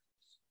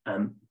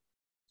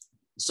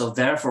 So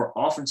therefore,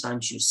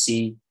 oftentimes you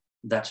see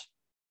that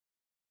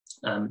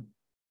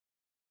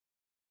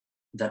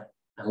that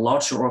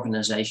larger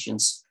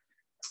organizations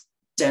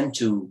tend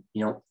to,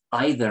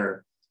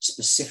 either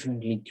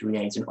specifically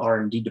create an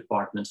R&D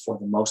department for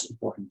the most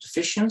important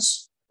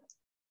divisions,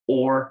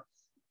 or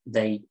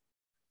they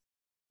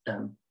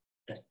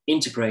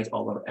integrate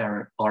all of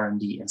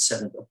R&D and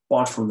set it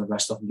apart from the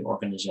rest of the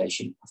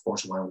organization, of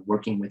course, while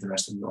working with the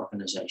rest of the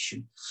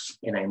organization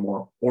in a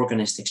more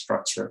organistic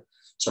structure,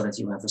 so that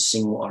you have a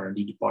single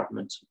R&D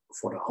department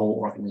for the whole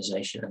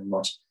organization and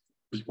not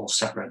people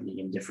separately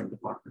in different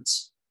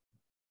departments.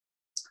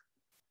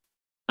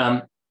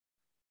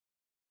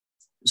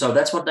 So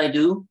that's what they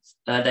do.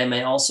 They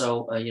may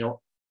also,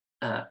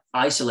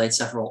 isolate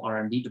several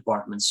R&D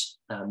departments,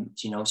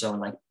 so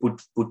like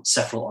put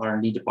several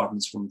R&D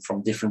departments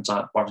from different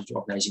parts of the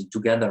organization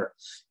together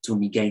to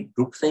negate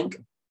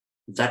groupthink.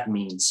 That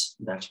means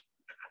that,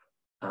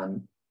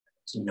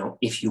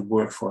 if you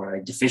work for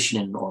a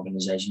division in an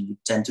organization, you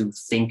tend to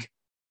think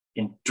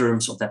in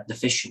terms of that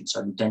division.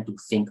 So you tend to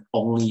think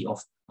only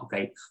of,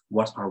 okay,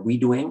 what are we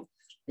doing?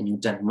 And you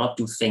tend not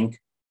to think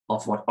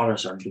of what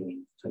others are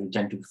doing. So you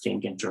tend to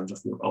think in terms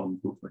of your own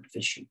group or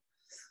division.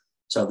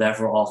 So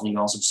therefore, often you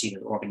also see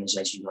that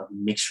organizations have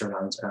mixed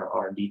around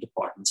R&D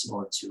departments in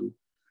order to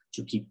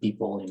keep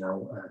people,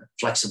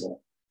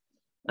 flexible.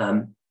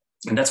 And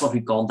that's what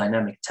we call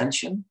dynamic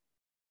tension.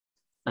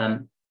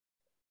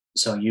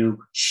 So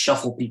you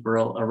shuffle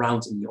people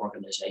around in the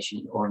organization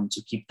in order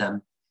to keep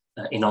them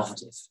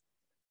innovative.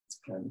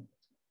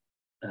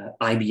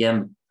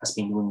 IBM has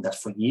been doing that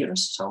for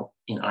years. So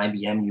in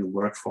IBM, you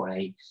work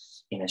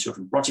in a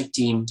certain project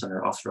team. So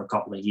after a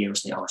couple of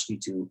years, they ask you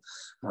to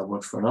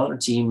work for another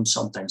team,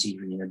 sometimes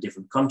even in a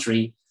different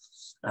country,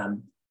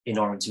 in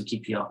order to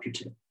keep you up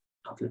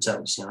your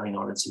toes, in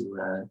order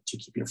to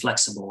keep you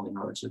flexible, in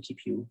order to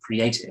keep you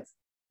creative.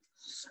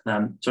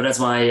 So that's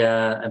why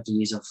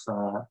employees of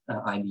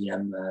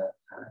IBM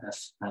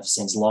have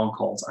since long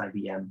called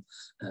IBM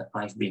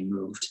I've been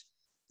moved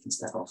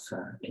instead of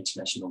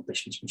International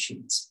Business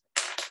Machines.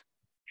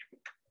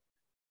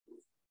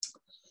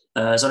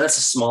 So that's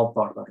a small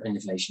part about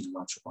innovation in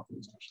large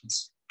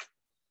organizations.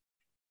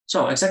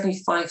 So exactly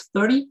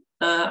 5:30,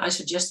 I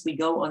suggest we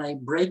go on a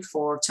break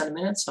for 10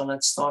 minutes. So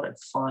let's start at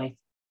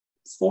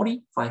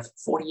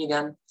 5:40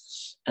 again,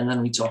 and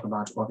then we talk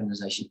about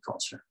organization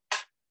culture.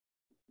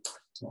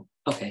 So,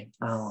 okay,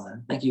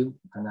 I'll thank you,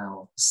 and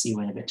I'll see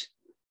you in a bit.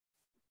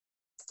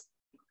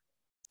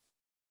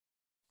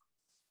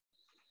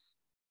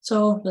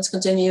 So let's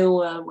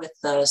continue with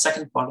the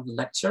second part of the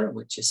lecture,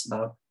 which is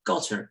about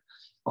culture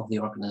of the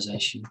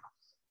organization.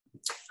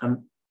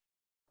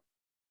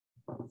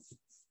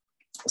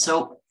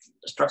 So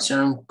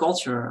structure and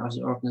culture of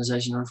the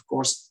organization are, of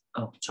course,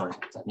 oh, sorry,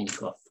 let me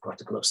forgot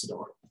to close the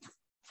door.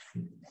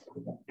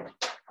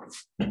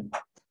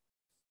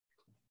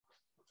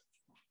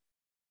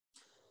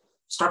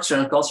 Structure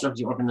and culture of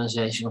the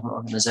organization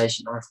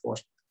are, of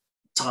course,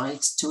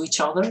 tied to each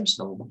other.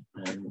 So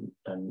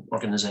an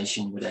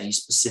organization with a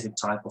specific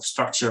type of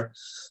structure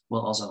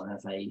will also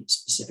have a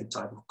specific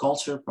type of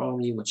culture,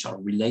 probably, which are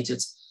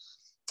related.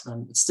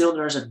 But still,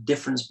 there's a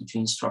difference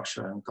between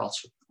structure and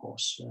culture, of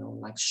course.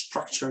 Like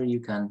structure, you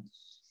can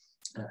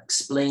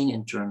explain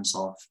in terms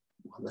of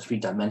the three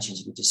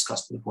dimensions we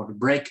discussed before the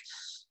break.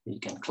 You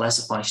can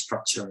classify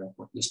structure,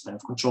 what you span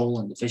of control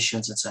and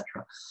divisions, etc.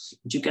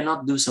 But you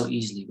cannot do so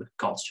easily with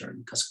culture,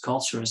 because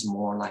culture is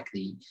more like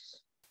the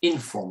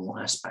informal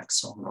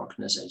aspects of an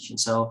organization.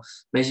 So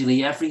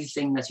basically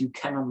everything that you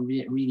cannot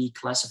really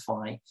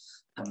classify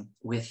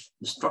with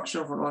the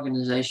structure of an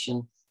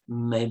organization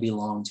may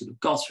belong to the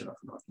culture of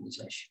an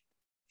organization.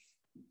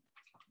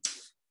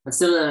 But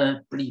still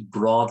a pretty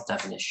broad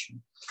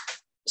definition.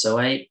 So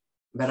a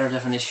better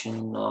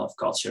definition of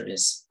culture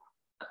is,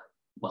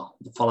 well,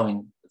 the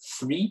following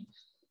three.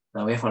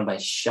 Now we have one by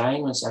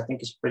Shine, which I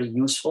think is pretty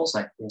useful. It's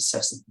like it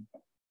says that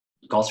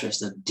culture is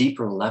the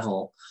deeper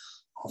level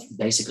of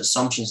basic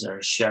assumptions that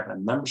are shared by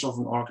members of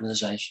an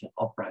organization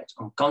that operate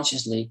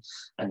unconsciously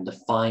and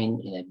define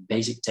in a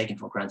basic taken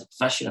for granted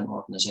fashion an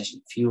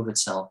organization's view of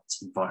itself,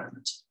 its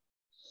environment.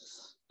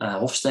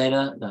 Hofstede,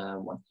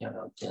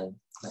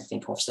 I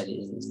think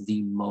Hofstede is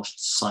the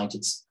most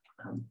cited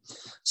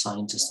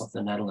scientist of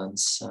the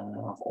Netherlands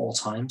of all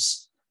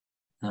times,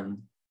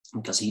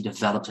 because he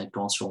developed a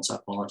cultural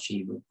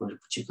psychology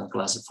which you can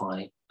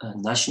classify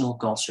national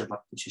culture,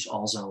 but which is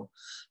also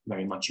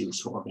very much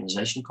used for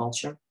organization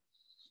culture.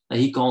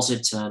 He calls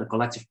it the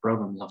collective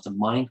programming of the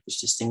mind, which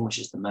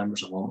distinguishes the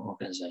members of one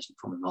organization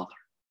from another.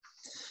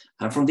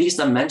 And from these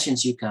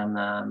dimensions, you can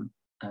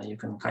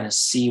kind of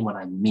see what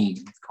I mean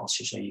with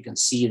culture. So you can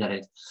see that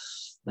it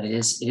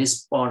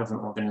is part of an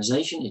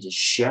organization. It is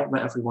shared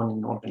by everyone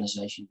in the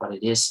organization, but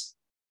it is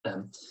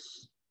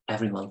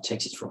everyone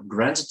takes it for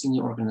granted in the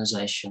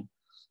organization,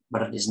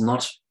 but it is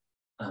not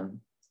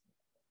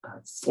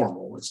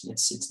formal.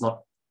 It's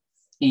not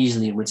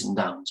easily written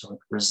down. So it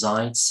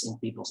resides in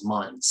people's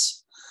minds.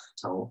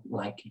 So,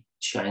 like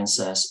Shine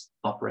says,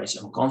 operates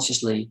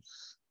unconsciously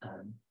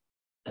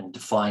and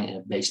defined in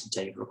a base and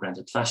taken for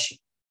granted fashion.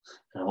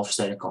 And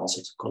Hofstede calls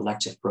it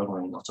collective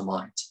programming of the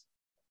mind.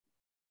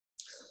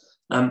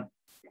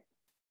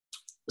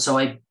 So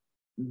a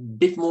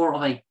bit more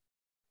of a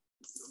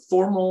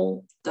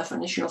formal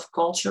definition of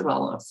culture.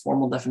 Well, a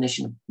formal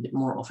definition, a bit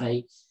more of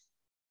a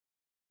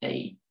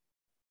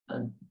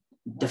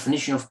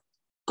definition of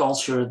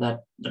culture that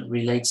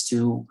relates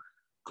to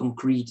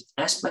concrete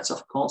aspects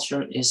of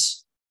culture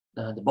is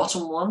the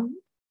bottom one,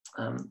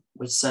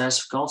 which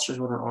says culture is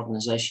what an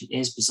organization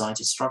is besides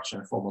its structure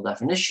and formal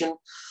definition,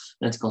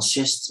 and it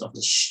consists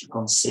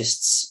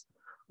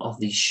of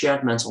the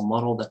shared mental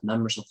model that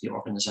members of the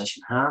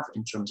organization have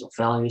in terms of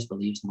values,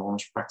 beliefs,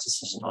 norms,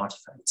 practices, and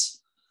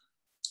artifacts.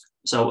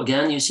 So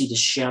again, you see the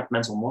shared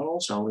mental model,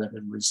 so that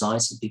it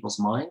resides in people's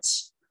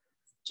minds.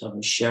 So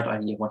the shared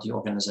idea of what the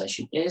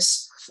organization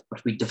is,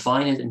 but we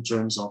define it in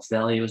terms of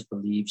values,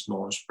 beliefs,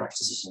 norms,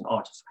 practices, and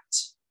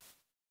artifacts.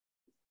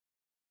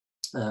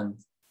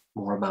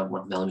 More about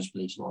what values,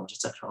 beliefs, norms,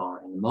 etc.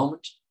 are in a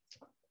moment.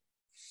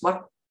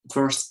 But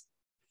first,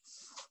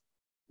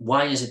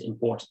 why is it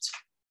important?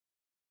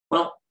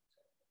 Well,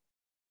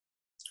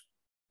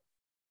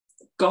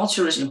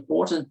 culture is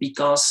important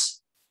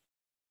because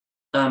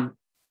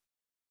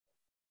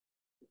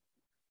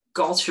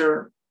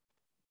culture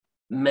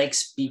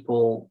makes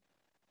people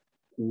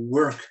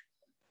work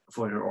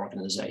for your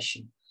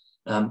organization.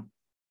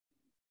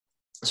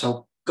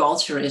 So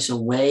culture is a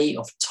way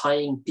of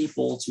tying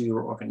people to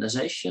your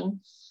organization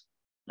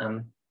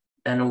and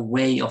a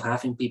way of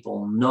having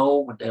people know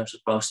what they're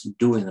supposed to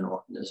do in an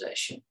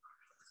organization.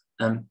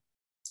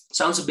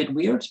 Sounds a bit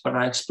weird, but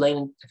I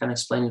can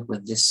explain it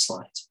with this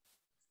slide.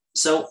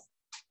 So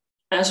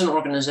as an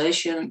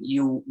organization,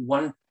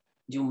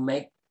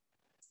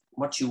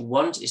 what you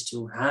want is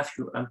to have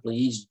your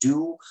employees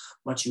do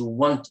what you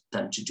want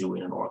them to do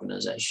in an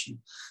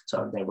organization.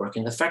 So if they work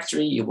in the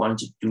factory, you want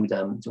to do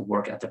them to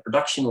work at the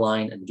production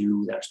line and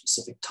do their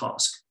specific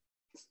task.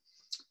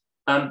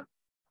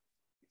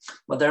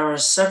 But there are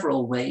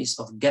several ways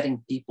of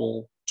getting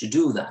people to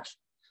do that,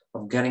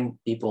 of getting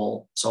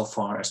people so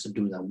far as to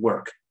do their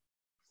work.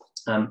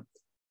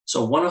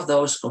 So one of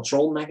those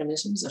control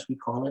mechanisms, as we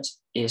call it,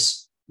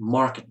 is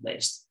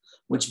market-based,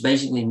 which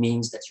basically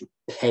means that you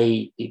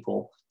pay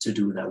people to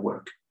do their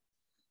work.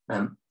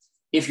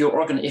 If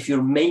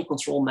your main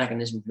control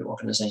mechanism of your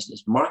organization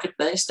is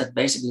market-based, that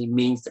basically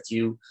means that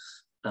you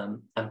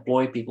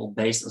employ people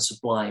based on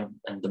supply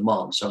and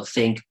demand. So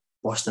think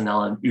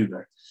PostNL and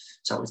Uber.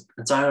 So it's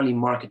entirely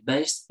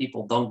market-based.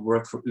 People don't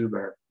work for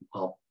Uber.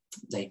 Well,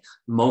 they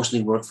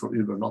mostly work for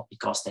Uber, not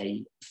because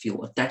they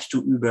feel attached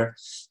to Uber,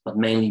 but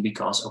mainly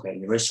because, okay,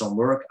 there is some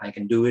work, I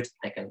can do it,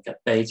 I can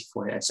get paid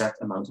for the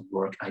exact amount of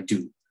work I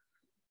do.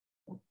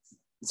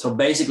 So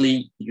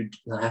basically, you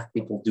have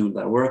people do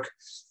their work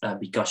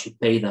because you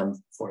pay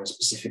them for a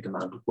specific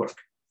amount of work.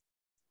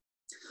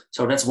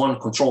 So that's one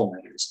control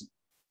mechanism.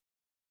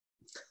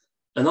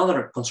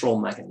 Another control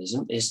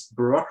mechanism is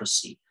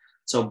bureaucracy.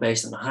 So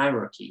based on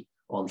hierarchy,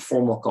 on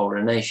formal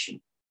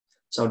coordination.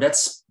 So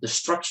that's the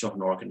structure of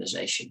an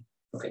organization.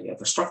 Okay, you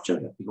have a structure,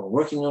 you have people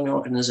working on the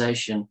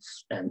organization,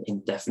 and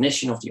in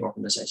definition of the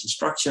organization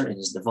structure, it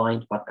is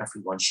defined what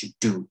everyone should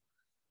do.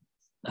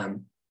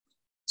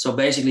 So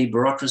basically,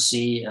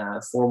 bureaucracy,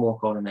 formal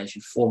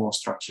coordination, formal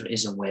structure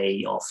is a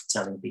way of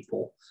telling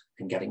people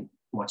and getting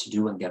what to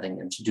do and getting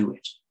them to do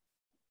it.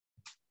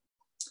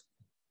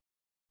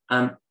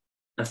 And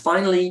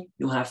finally,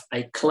 you have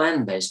a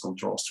clan-based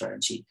control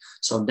strategy.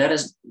 So that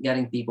is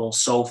getting people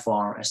so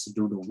far as to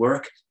do the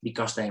work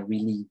because they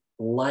really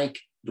like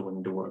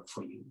doing the work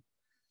for you.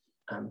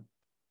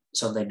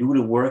 So they do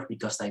the work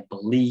because they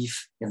believe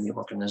in the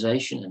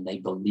organization and they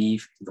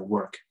believe in the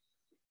work.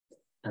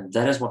 And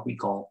that is what we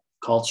call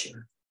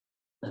culture.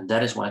 And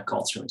that is why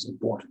culture is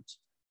important.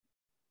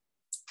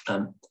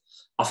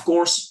 Of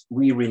course,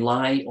 we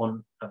rely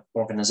on,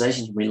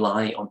 organizations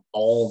rely on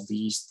all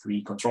these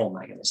three control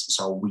mechanisms.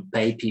 So we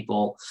pay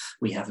people,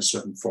 we have a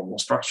certain formal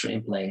structure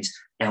in place,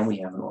 and we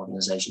have an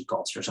organization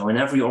culture. So in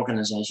every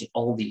organization,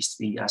 all these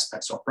three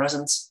aspects are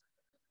present,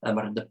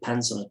 but it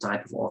depends on the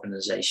type of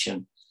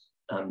organization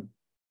on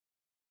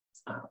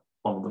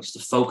which the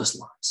focus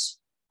lies.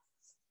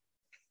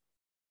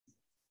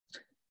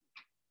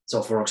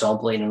 So for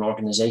example, in an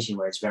organization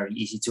where it's very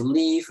easy to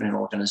leave, in an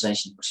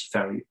organization which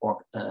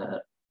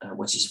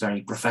is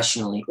very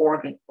professionally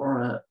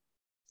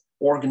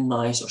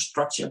organized or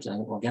structured,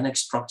 an organic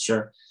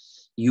structure,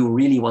 you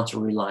really want to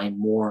rely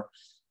more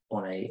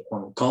on a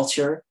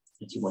culture,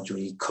 that you want to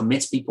really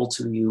commit people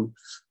to you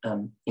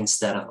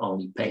instead of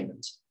only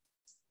payment.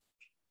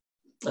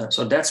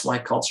 So that's why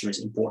culture is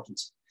important.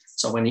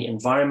 So when the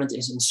environment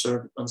is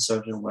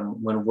uncertain,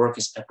 when work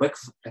is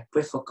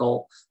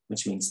equivocal,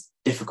 which means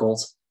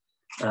difficult,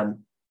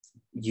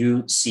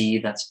 you see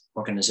that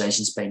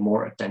organizations pay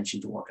more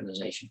attention to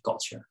organization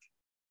culture.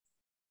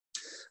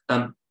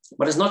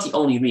 But it's not the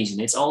only reason.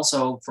 It's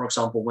also, for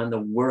example, when the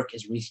work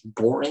is really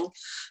boring,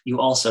 you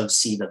also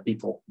see that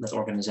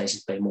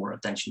organizations pay more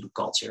attention to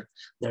culture.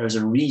 There is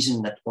a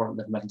reason that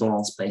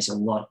McDonald's pays a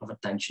lot of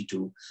attention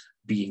to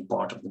being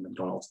part of the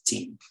McDonald's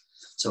team.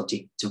 So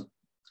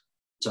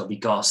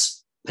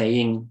because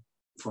paying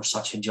for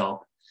such a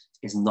job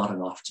is not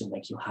enough to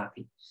make you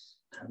happy.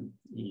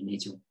 You need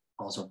to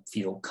also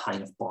feel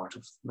kind of part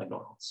of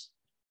McDonald's.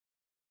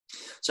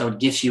 So it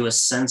gives you a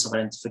sense of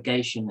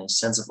identification, a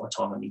sense of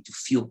autonomy to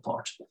feel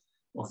part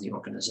of the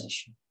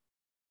organization.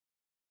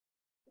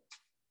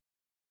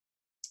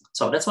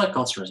 So that's why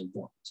culture is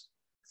important.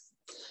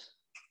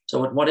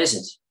 So what is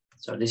it?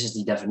 So this is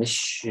the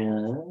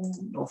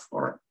definition of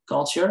our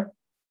culture.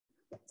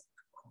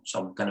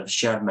 Some kind of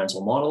shared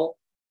mental model.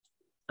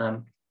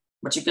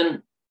 But you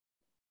can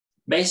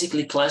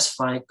basically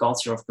classify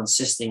culture of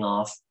consisting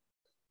of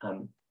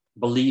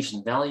beliefs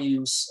and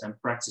values and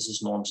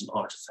practices, norms and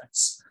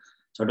artifacts.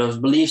 So those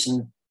beliefs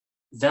and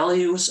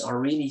values are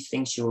really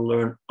things you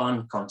learn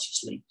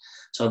unconsciously.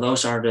 So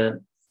those are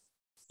the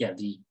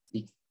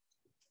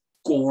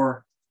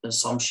core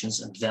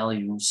assumptions and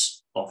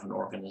values of an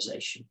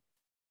organization.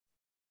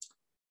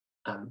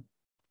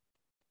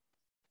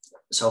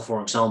 So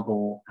for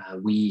example,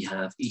 we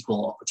have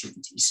equal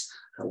opportunities.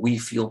 We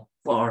feel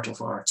part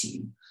of our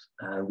team.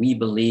 We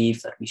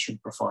believe that we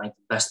should provide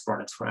the best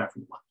product for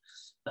everyone.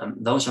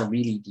 Those are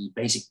really the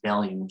basic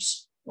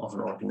values of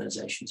an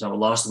organization. So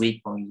last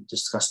week, when we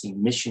discussed the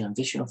mission and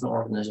vision of an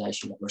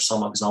organization, there were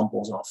some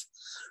examples of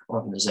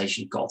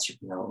organization culture,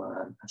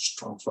 a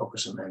strong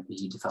focus on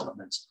employee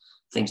development,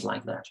 things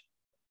like that.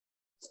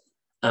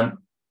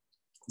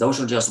 Those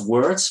are just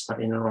words,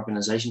 but in an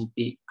organization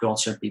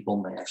culture, people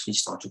may actually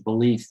start to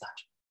believe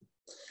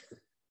that.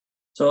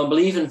 So a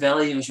belief in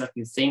value is what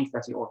you think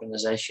that the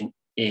organization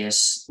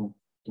is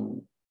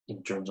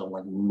in terms of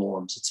like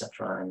norms,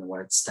 etc., and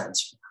what it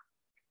stands for.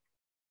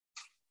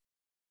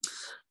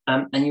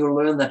 And you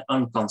learn that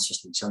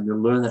unconsciously. So you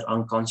learn that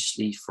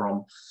unconsciously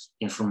from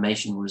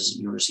information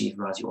you receive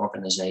about your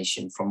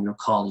organization, from your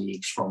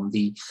colleagues, from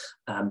the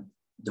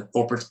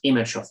corporate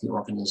image of the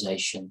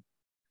organization,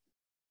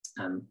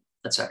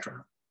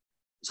 etc.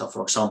 So,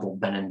 for example,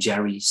 Ben &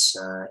 Jerry's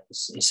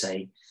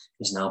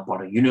is now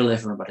part of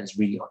Unilever, but it's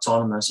really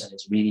autonomous, and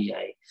it's really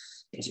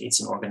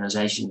it's an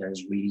organization that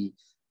is really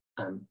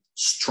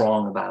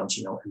strong about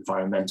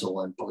environmental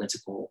and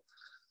political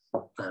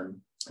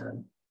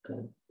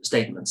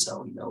statements.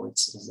 So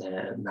it's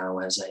now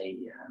as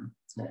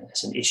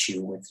an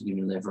issue with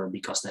Unilever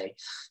because they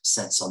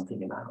said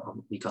something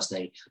about because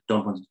they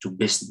don't want to do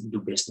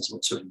business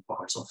with certain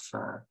parts of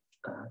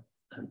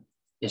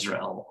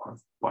Israel or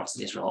parts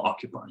that Israel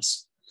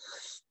occupies.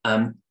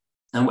 And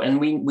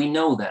we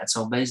know that.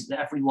 So basically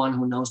everyone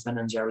who knows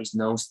Ben & Jerry's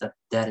knows that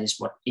that is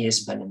what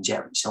is Ben &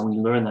 Jerry's. So we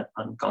learn that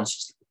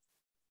unconsciously.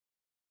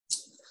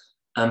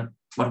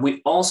 But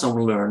we also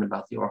learn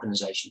about the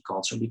organization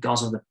culture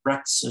because of the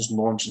practices,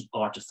 norms, and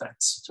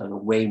artifacts. So the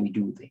way we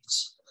do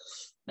things.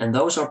 And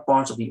those are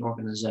parts of the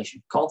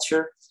organization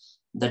culture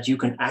that you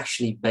can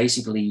actually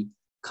basically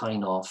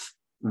kind of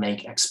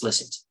make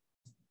explicit.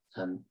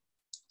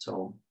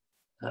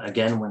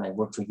 Again, when I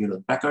worked for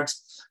Hewlett-Packard,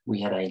 we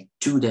had a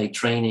 2-day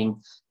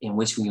training in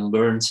which we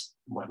learned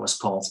what was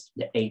called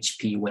the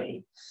HP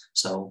way.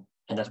 So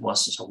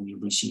we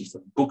received a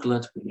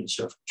booklet, we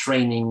received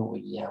training,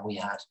 we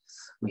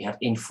had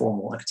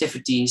informal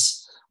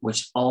activities,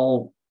 which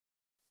all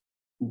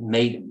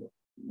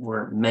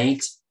were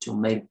made to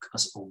make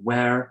us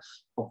aware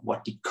of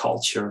what the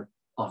culture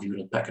of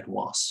Hewlett-Packard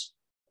was.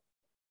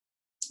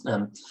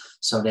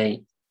 So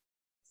they,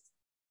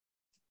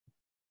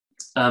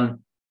 an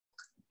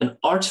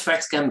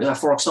artifact can be,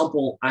 for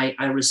example,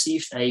 I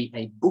received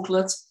a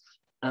booklet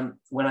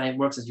when I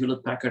worked at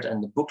Hewlett-Packard,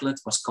 and the booklet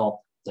was called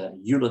The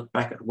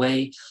Hewlett-Packard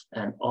Way,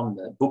 and on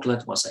the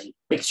booklet was a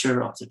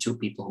picture of the two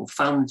people who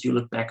founded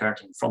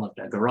Hewlett-Packard in front of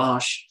their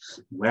garage,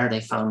 where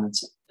they founded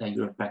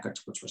Hewlett-Packard,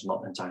 which was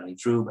not entirely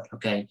true, but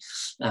okay.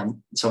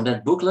 So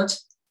that booklet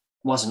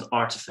was an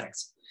artifact.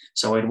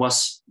 So it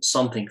was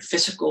something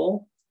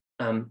physical,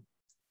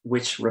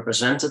 which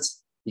represented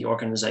the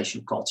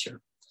organization culture.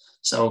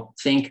 So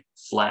think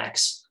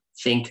flags,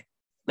 think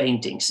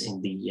paintings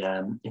in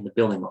the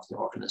building of the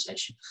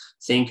organization,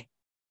 think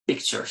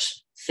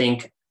pictures,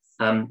 think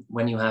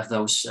when you have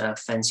those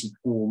fancy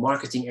pool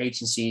marketing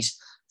agencies,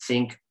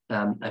 think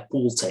a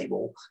pool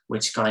table,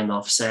 which kind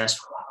of says,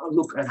 oh,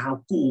 look at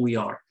how cool we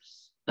are.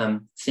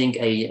 Think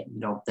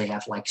they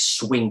have like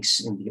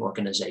swings in the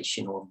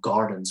organization or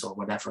gardens or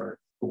whatever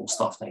cool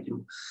stuff they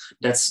do.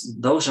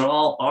 Those are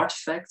all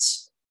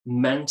artifacts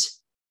meant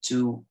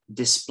to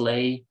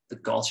display the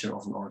culture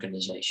of an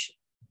organization,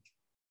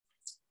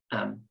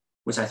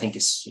 which I think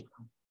is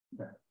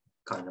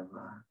kind of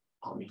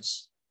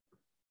obvious,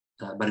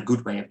 but a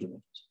good way of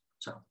doing it.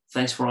 So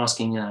thanks for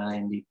asking.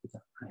 Indeed,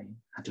 I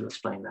had to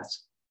explain that.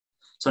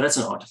 So that's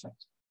an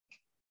artifact.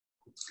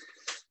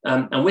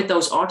 And with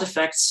those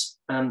artifacts,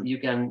 you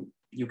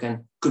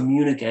can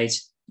communicate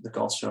the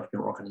culture of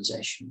your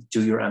organization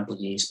to your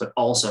employees, but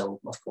also,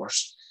 of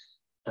course,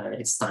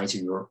 it's tied to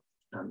your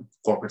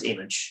corporate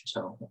image.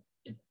 So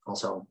it's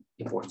also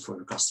important for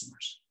your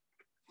customers.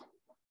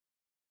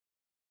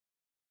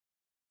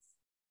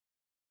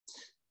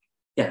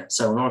 Yeah,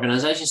 so an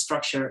organization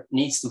structure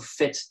needs to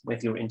fit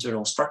with your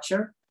internal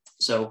structure.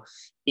 So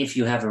if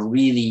you have a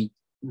really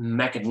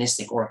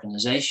mechanistic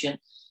organization,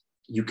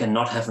 you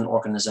cannot have an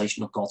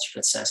organizational culture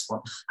that says,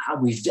 well, how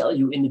we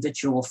value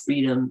individual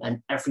freedom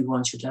and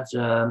everyone should have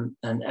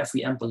and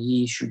every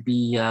employee should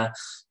be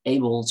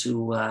able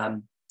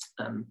to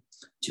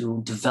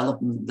develop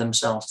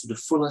themselves to the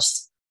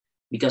fullest,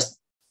 because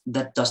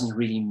that doesn't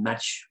really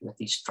match with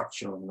the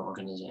structure of an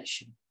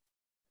organization.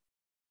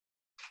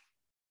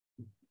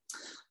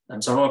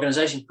 So an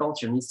organization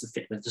culture needs to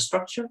fit with the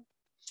structure,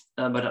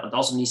 but it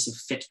also needs to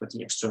fit with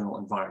the external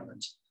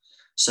environment.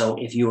 So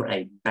if you're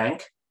a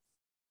bank,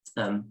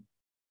 and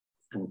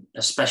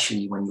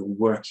especially when you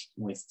work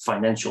with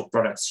financial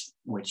products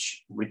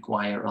which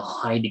require a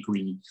high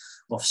degree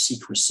of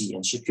secrecy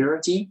and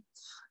security,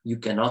 you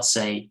cannot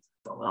say,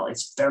 well,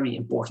 it's very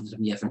important that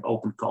we have an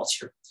open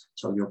culture.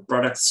 So your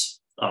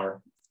products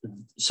are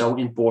so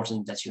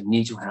important that you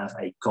need to have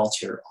a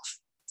culture of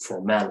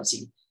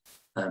formality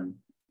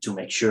to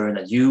make sure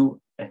that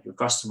you and your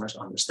customers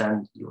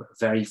understand you're a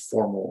very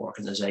formal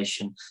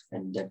organization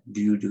and that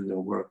you do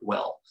your work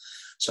well.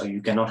 So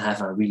you cannot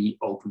have a really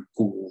open,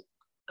 cool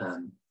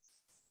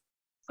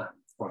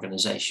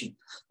organization.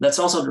 That's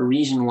also the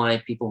reason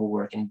why people who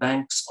work in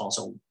banks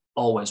also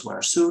always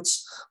wear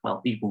suits, while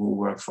people who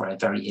work for a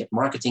very hip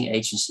marketing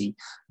agency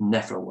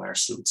never wear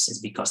suits. It's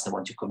because they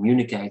want to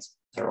communicate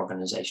their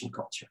organization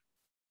culture.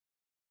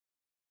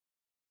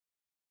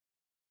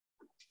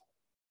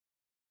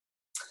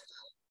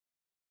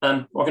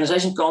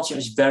 Organization culture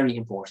is very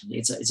important.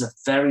 It's a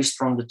very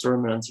strong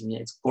determinant.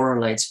 It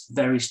correlates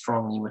very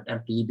strongly with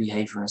employee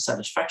behavior and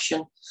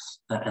satisfaction,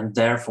 and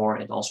therefore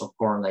it also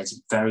correlates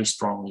very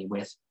strongly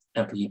with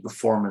employee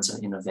performance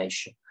and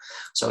innovation.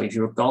 So if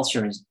your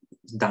culture is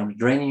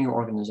downgrading your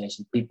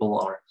organization, people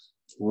are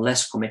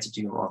less committed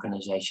to your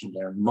organization.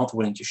 They're not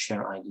willing to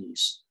share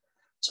ideas.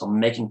 So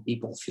making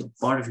people feel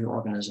part of your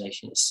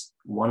organization is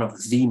one of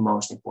the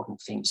most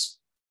important things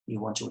you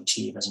want to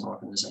achieve as an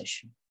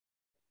organization.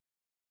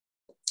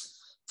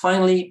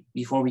 Finally,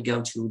 before we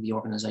go to the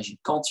organization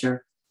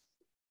culture,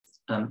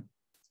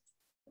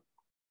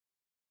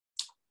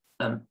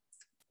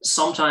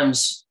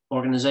 sometimes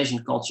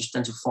organization cultures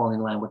tend to fall in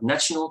line with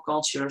national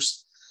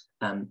cultures,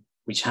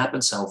 which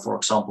happens. So, for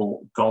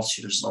example,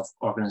 cultures of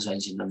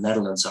organizations in the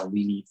Netherlands are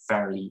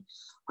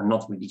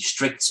not really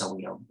strict, so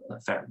we are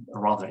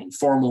rather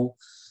informal,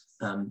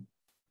 and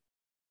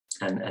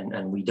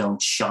we don't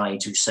shy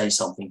to say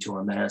something to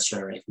our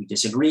manager if we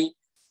disagree.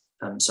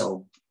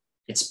 So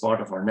it's part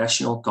of our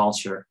national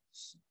culture,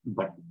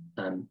 but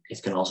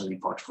it can also be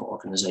part of our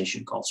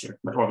organization culture.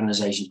 But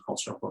organization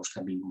culture, of course,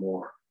 can be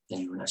more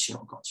than your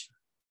national culture.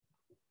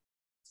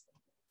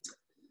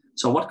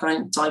 So what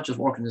types of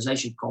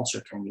organization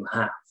culture can you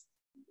have?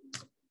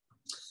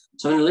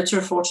 So in the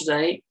literature for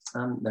today,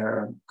 there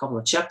are a couple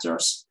of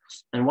chapters,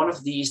 and one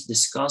of these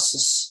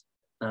discusses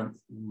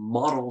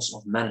models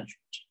of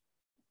management.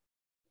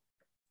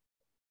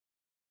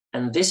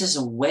 And this is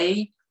a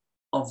way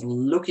of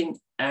looking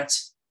at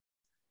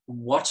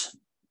what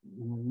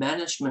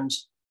management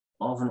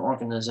of an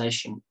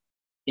organization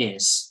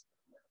is.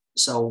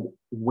 So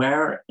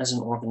what as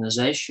an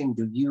organization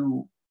do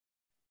you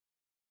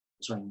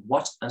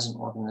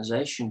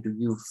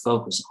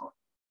focus on?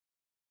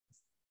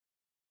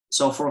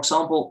 So for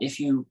example, if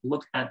you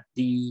look at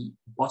the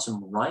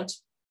bottom right,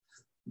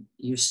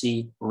 you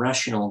see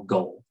rational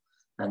goal,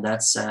 and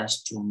that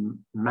says to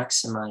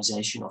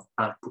maximization of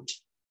output.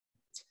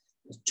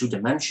 Two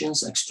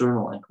dimensions,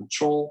 external and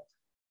control.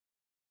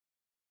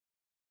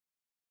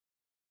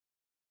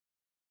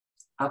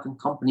 How can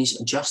companies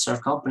adjust their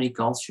company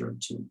culture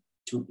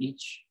to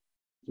each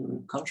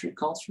country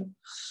culture?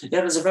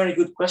 Yeah, that's a very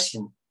good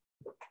question,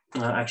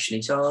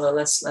 actually. So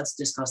let's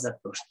discuss that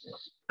first.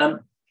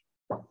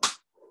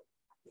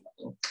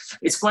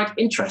 It's quite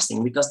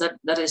interesting because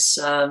that is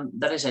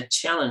a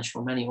challenge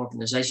for many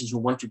organizations who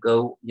want to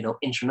go,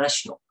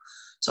 international.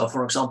 So,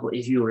 for example,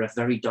 if you're a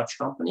very Dutch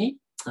company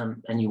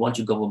and you want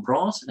to go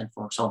abroad, and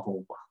for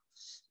example,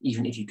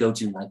 even if you go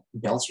to like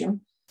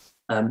Belgium,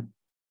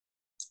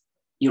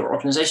 your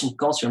organization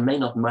culture may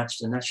not match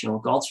the national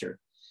culture.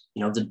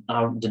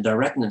 The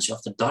directness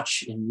of the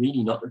Dutch is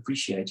really not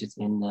appreciated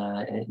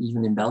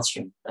even in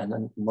Belgium,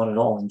 and not at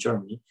all in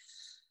Germany.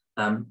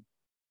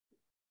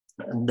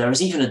 And there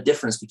is even a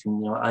difference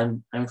between,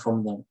 I'm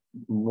from the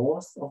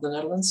north of the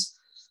Netherlands,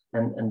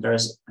 and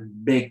there's a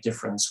big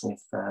difference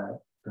with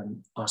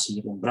us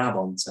here in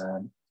Brabant,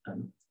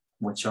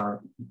 which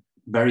are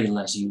very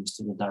less used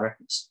to the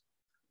directness.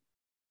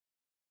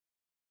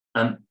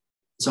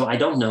 So I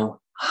don't know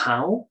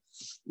how,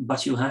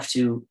 but you have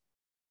to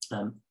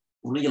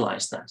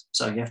realize that.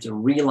 So you have to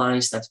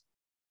realize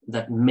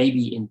that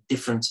maybe in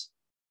different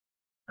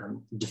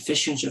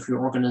divisions of your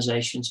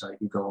organization. So if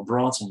you go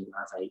abroad and you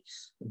have a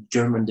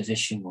German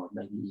division or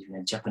maybe even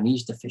a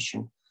Japanese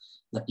division,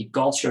 that the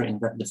culture in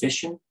that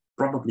division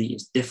probably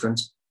is different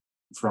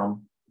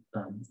from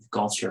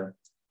culture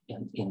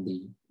in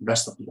the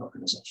rest of the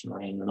organization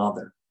or in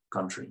another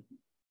country.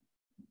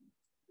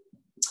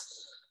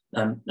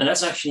 And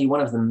that's actually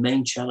one of the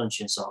main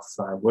challenges of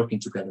working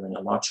together in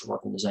a larger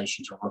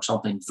organization. So for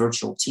example, in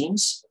virtual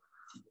teams,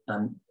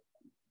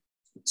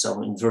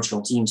 so in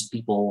virtual teams,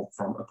 people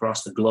from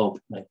across the globe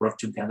might work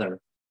together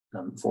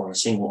for a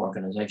single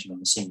organization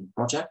on a single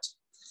project.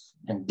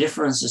 And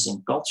differences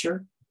in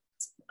culture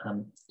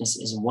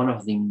is one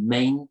of the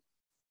main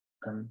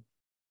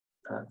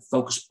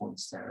focus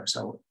points there.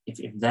 So if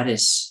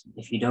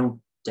you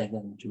don't take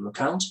that into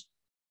account,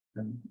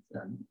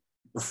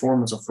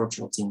 performance of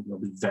virtual teams will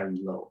be very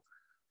low.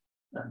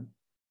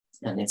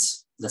 And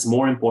that's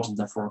more important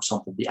than, for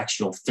example, the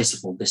actual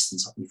physical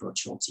distance of the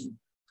virtual team.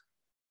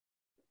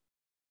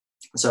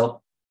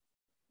 So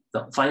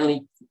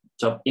finally,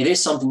 so it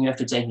is something you have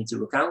to take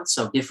into account.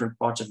 So different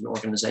parts of the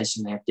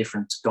organization have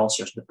different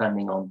cultures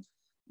depending on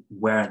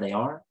where they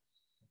are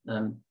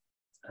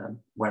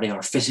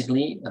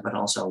physically, but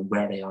also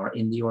where they are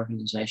in the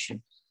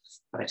organization.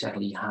 But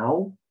exactly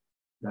how,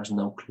 there's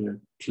no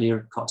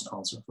clear-cut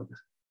answer for that.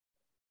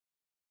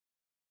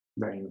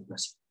 Very good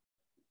question.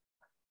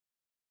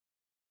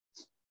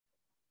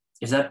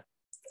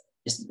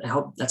 I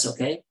hope that's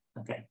okay.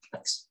 Okay,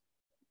 thanks.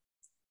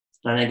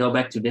 Then I go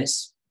back to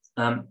this.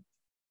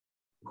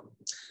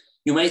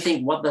 You may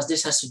think, what does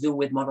this have to do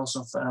with models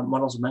of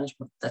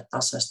management? That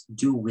has to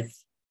do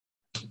with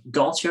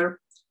culture.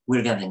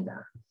 We're getting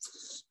there.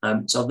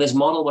 So this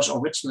model was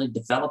originally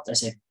developed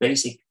as a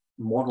basic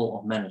model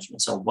of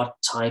management. So what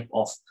type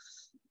of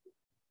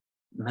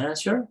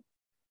manager,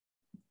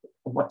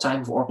 what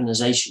type of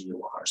organization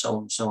you are.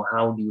 So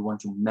how do you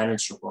want to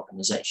manage your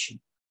organization?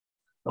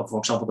 So for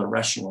example, the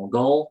rational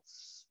goal,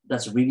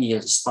 that's really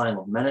a style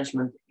of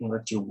management in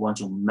which you want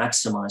to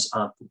maximize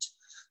output.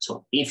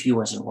 So if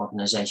you as an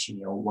organization,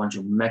 want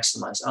to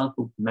maximize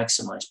output,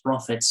 maximize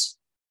profits,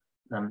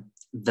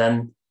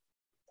 then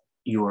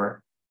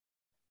your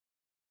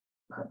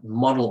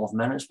model of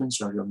management,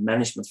 so your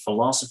management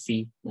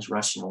philosophy is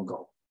rational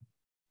goal.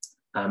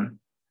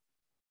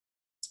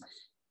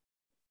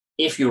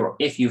 If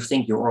you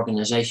think your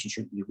organization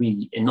should be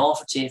really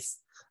innovative,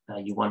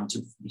 you want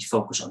to be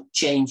focused on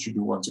change,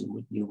 you want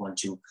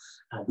to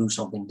do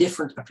something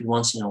different every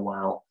once in a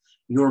while,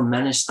 your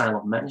managed style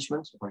of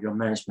management or your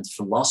management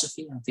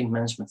philosophy, I think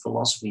management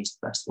philosophy is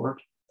the best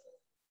word,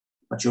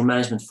 but your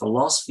management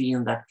philosophy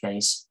in that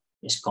case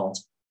is called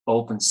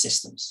open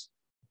systems.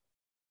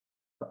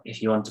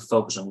 If you want to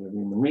focus on your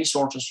human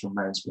resources, your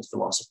management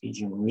philosophy is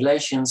human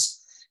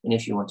relations. And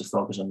if you want to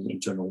focus on the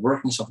internal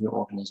workings of your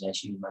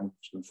organization, your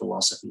management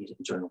philosophy is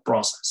internal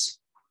process.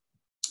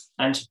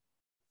 And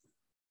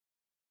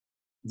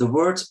the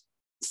word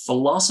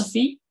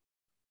philosophy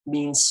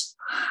means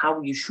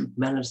how you should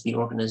manage the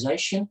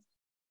organization.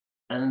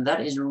 And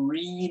that is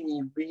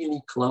really,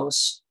 really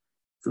close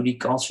to the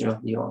culture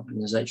of the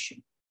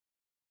organization.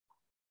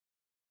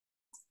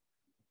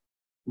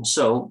 And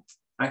so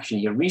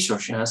actually a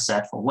researcher has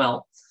said,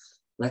 well,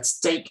 let's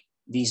take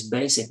these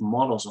basic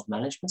models of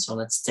management. So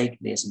let's take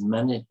these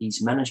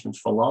management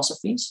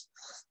philosophies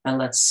and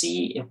let's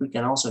see if we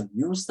can also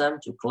use them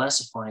to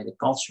classify the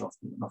culture of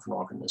an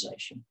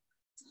organization.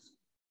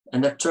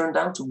 And that turned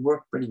out to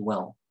work pretty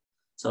well.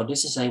 So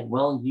this is a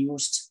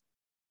well-used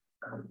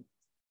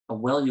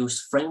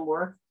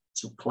framework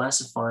to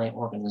classify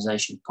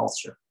organization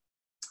culture.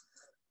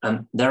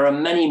 There are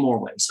many more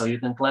ways. So you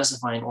can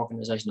classify an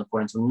organization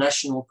according to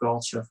national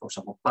culture, for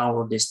example,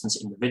 power,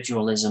 distance,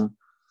 individualism,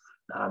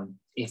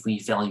 if we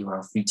value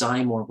our free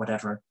time or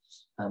whatever.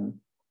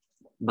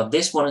 But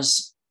this one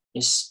is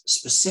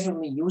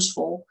specifically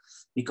useful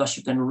because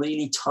you can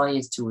really tie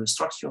it to the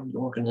structure of the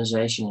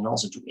organization and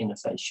also to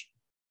innovation.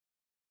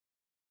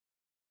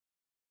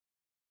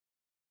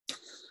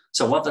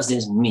 So what does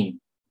this mean?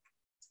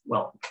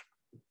 Well,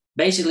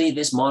 basically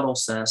this model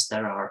says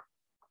there are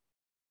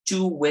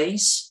two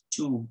ways,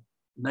 two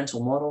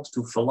mental models,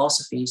 two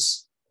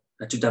philosophies,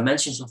 two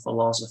dimensions of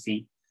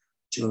philosophy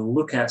to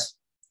look at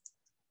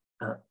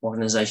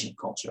organization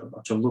culture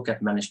or to look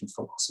at management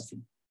philosophy.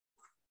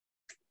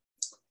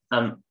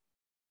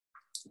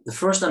 The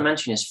first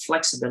dimension is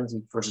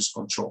flexibility versus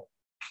control.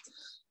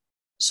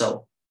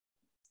 So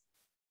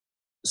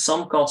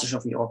some cultures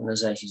of the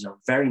organizations are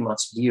very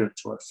much geared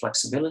toward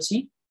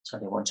flexibility. So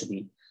they want to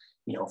be,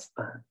 they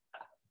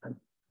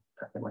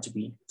want to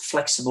be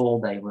flexible.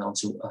 They want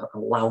to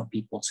allow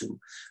people to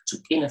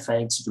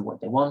innovate, to do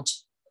what they want.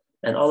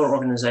 And other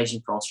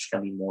organization cultures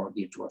can be more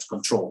geared towards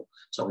control.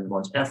 So we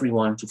want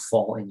everyone to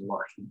fall in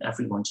line,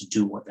 everyone to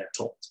do what they're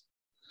told.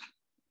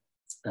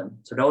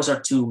 So those are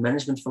two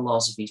management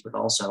philosophies, but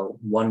also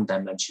one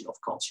dimension of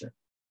culture.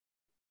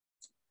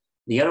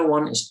 The other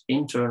one is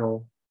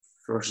internal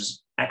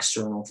versus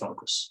external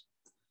focus.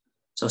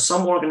 So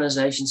some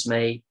organizations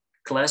may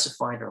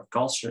classify their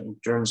culture in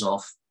terms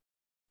of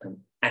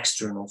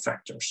external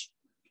factors.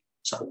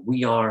 So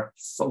we are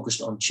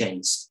focused on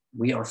change.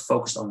 We are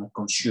focused on the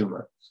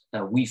consumer.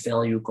 We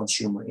value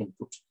consumer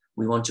input.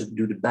 We want to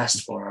do the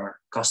best for our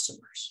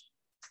customers.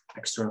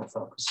 External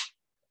focus.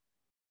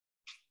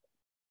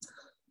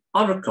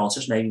 Other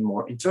cultures may be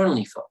more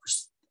internally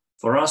focused.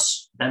 For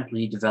us,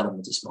 employee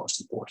development is most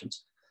important.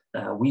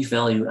 We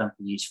value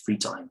employees' free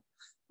time.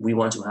 We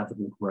want to have a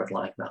good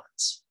work-life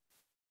balance.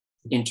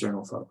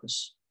 Internal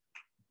focus.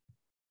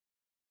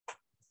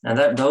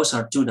 And those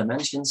are two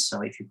dimensions.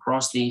 So if you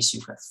cross these,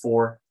 you have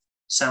 4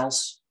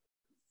 cells,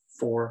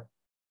 4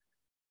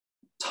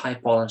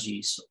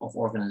 typologies of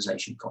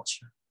organization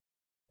culture.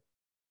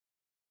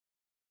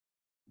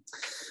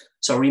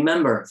 So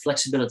remember,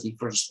 flexibility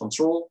versus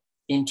control,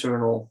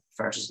 internal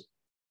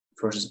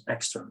versus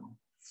external.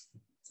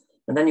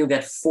 And then you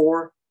get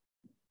 4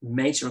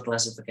 major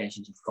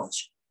classifications of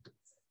culture.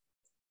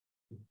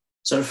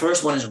 So the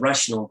first one is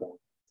rational goal.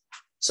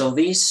 So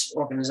these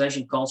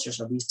organization cultures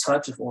or these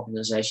types of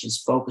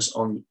organizations focus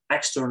on the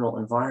external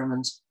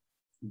environment,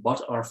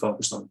 but are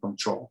focused on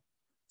control.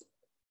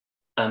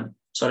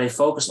 So they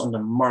focus on the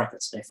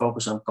markets, they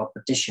focus on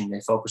competition,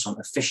 they focus on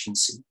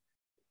efficiency.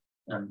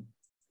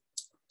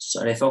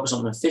 So they focus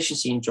on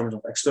efficiency in terms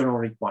of external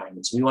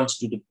requirements. We want to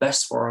do the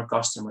best for our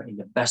customer in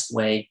the best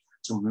way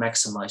to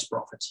maximize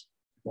profit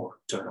or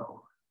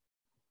turnover.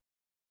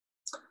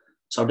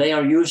 So they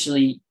are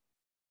usually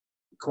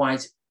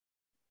quite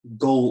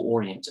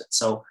goal-oriented.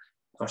 So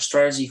our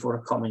strategy for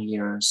the coming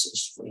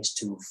years is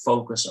to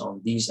focus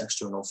on these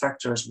external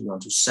factors. We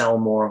want to sell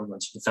more, we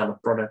want to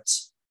develop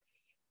products,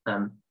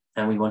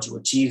 and we want to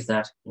achieve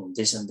that in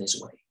this and this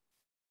way.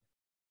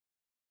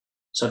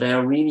 So they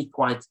are really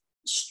quite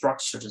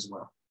structured as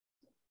well.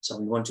 So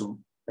we want to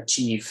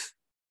achieve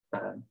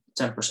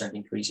 10%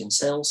 increase in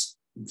sales.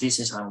 This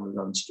is how we're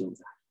going to do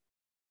that.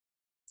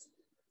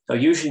 So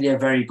usually they're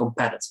very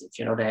competitive.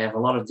 They have a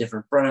lot of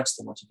different products.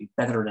 They want to be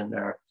better than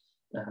their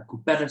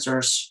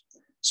competitors.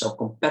 So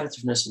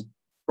competitiveness and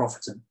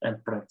profit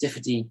and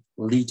productivity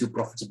lead to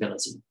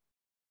profitability.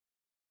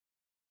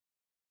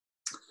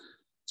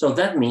 So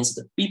that means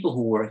that people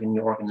who work in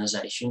the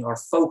organization are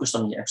focused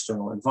on the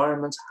external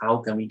environment. How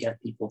can we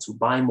get people to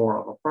buy more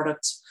of our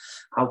products?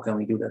 How can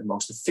we do that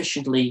most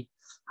efficiently?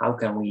 How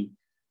can we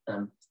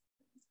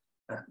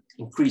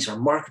increase our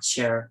market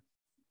share,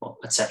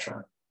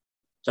 etc.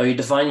 So you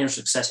define your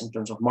success in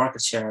terms of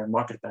market share,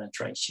 market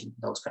penetration,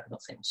 those kind of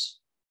things.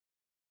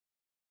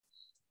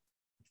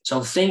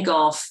 So think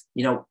of,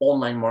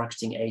 online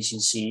marketing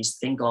agencies,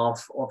 think of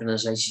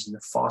organizations in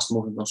the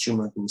fast-moving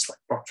consumer goods like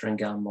Procter &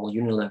 Gamble,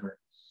 Unilever,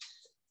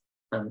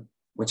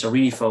 which are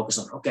really focused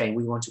on, okay,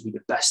 we want to be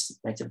the best,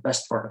 make the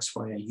best products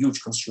for a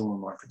huge consumer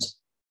market.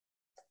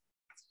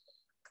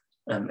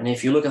 And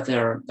if you look at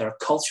their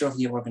culture of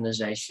the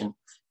organization,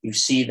 you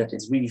see that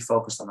it's really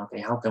focused on, okay,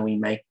 how can we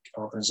make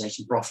our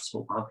organization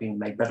profitable? How can we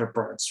make better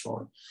products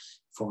for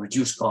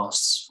reduced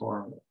costs,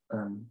 for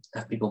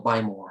have people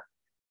buy more?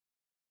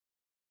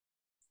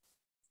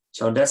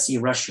 So that's the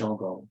rational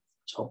goal.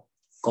 So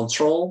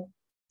control,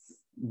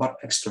 but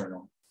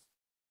external.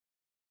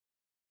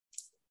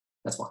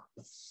 That's one.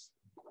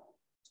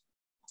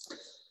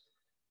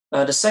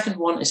 The second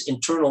one is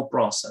internal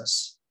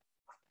process.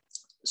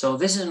 So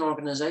this is an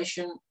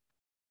organization,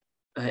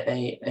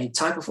 a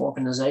type of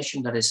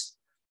organization that is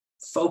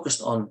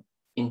focused on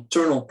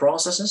internal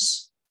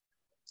processes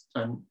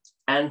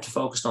and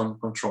focused on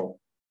control.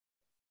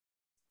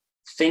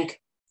 Think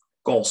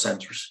call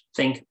centers,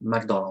 think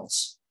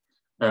McDonald's.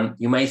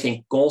 You may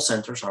think call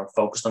centers are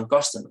focused on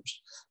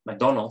customers.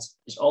 McDonald's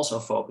is also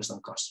focused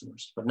on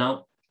customers, but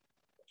no,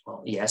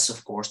 well, yes,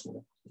 of course,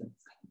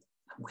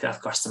 we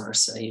have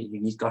customers,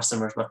 you need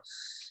customers, but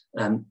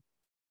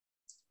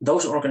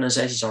those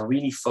organizations are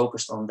really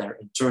focused on their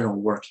internal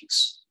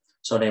workings.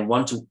 So they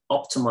want to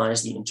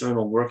optimize the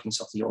internal workings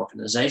of the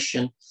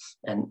organization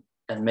and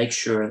make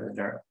sure that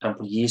their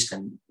employees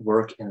can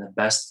work in the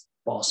best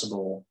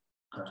possible,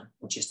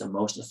 which is the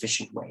most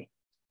efficient way.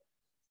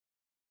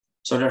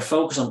 So they're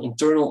focused on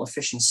internal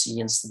efficiency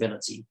and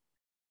stability,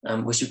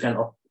 which you can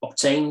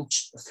obtain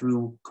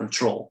through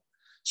control.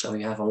 So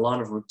you have a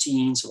lot of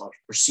routines, a lot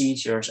of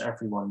procedures.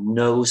 Everyone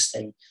knows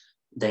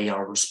they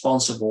are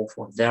responsible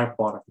for their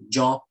part of the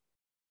job.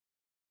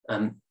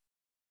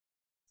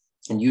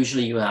 And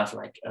usually you have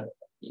like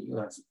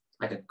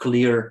a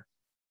clear,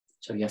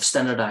 so you have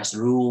standardized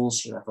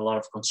rules, you have a lot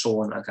of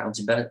control and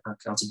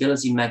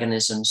accountability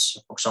mechanisms.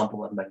 For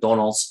example, at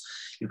McDonald's,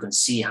 you can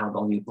see how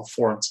well you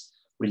performed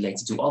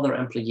related to other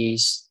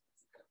employees.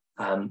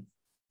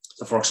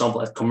 So for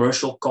example, at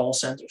commercial call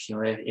centers,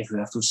 if you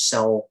have to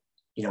sell,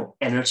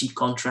 energy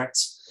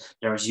contracts,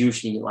 there is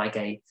usually like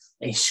a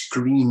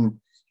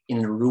screen in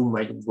the room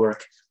where you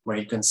work, where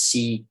you can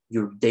see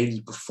your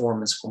daily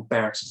performance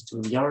compared to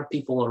the other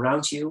people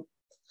around you.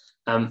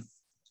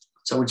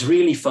 So it's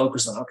really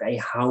focused on,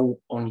 how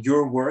on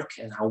your work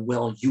and how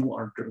well you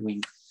are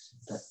doing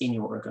in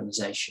your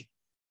organization.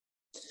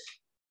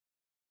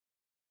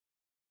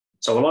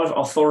 So a lot of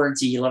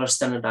authority, a lot of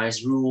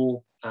standardized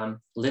rule,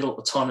 little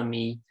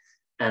autonomy,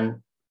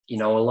 and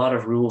a lot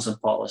of rules and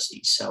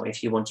policies. So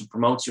if you want to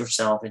promote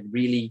yourself, it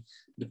really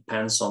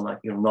depends on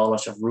your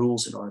knowledge of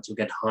rules in order to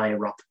get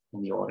higher up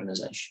in the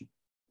organization.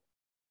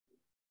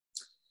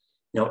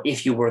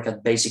 If you work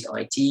at basic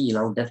IT,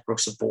 network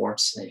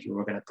support, if you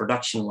work at a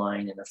production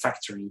line in a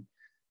factory,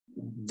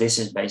 this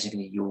is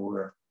basically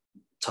your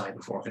type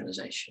of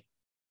organization.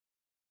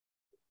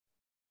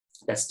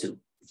 That's 2.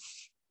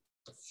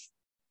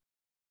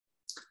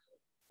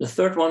 The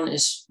third one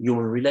is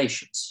human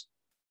relations.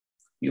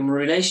 Human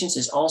relations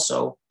is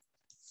also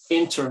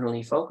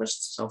internally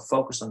focused, so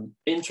focused on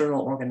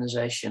internal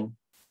organization,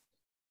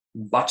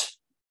 but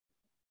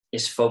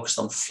is focused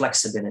on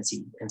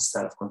flexibility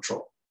instead of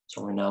control.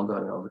 So we're now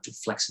going over to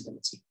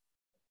flexibility.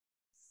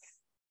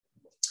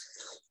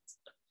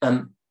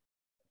 I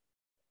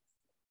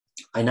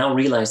now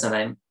realize that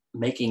I'm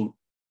making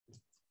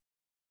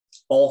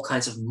all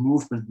kinds of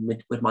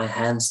movement with my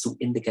hands to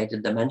indicate the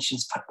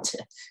dimensions, but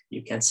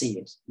you can't see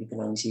it. You can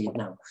only see it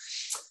now.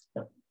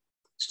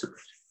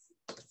 Stupid.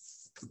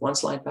 One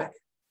slide back.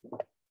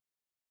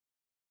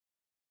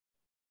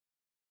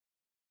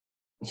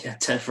 Yeah,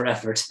 10 for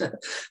effort,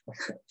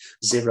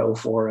 0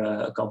 for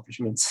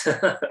accomplishments.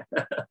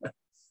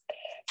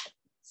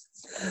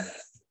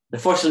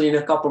 Unfortunately, in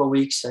a couple of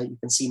weeks, you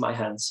can see my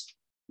hands.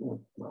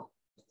 Well,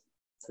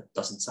 that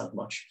doesn't sound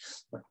much,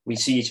 but we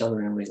see each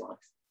other in real life.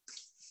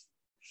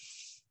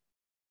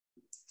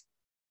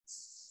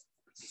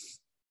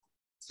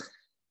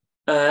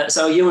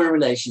 So human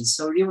relations.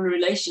 So human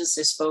relations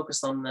is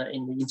focused on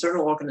in the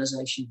internal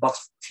organization, but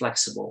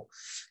flexible.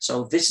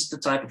 So this is the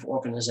type of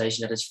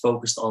organization that is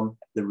focused on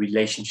the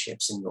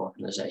relationships in the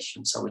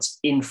organization. So it's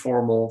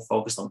informal,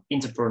 focused on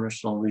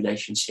interpersonal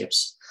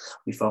relationships.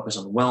 We focus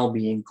on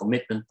well-being,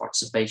 commitment,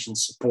 participation,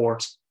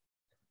 support.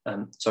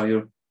 So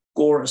your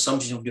core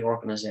assumption of the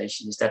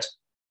organization is that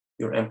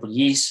your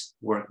employees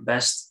work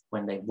best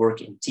when they work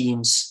in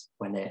teams,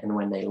 when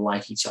they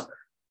like each other.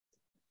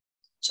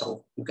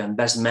 So you can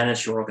best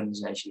manage your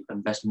organization, you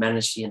can best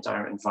manage the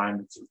entire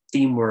environment through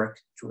teamwork,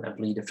 through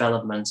employee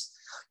development.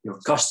 Your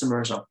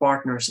customers are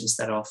partners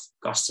instead of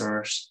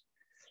customers.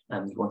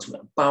 You want to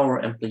empower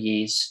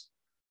employees.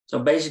 So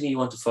basically you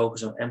want to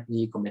focus on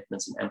employee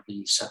commitments and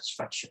employee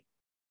satisfaction.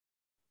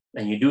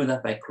 And you do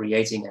that by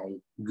creating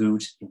a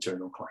good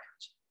internal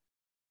climate.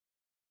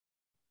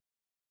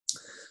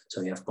 So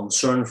you have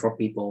concern for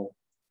people,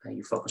 and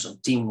you focus on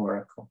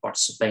teamwork, on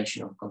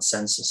participation, on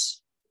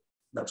consensus,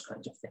 those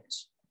kinds of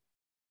things.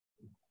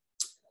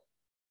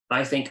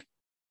 I think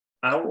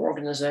our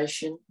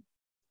organization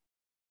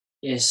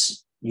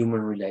is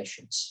human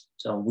relations.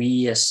 So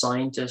we as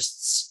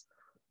scientists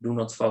do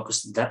not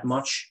focus that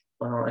much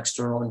on our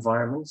external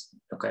environment.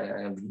 Okay,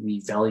 we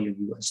value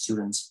you as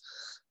students,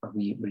 but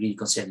we really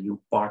consider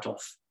you part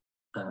of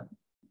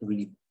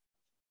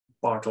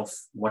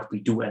what we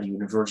do at a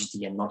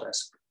university and not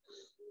as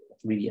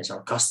really as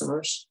our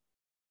customers.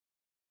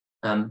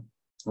 And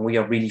we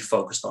are really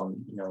focused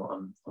on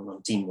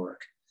on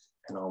teamwork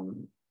and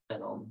on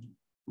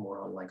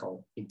more on like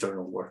on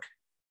internal work.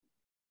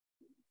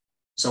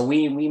 So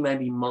we may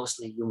be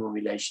mostly human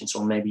relations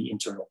or maybe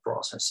internal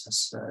process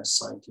as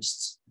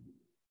scientists.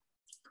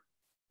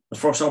 But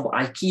for example,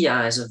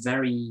 IKEA is a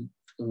very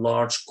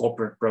large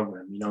corporate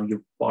program.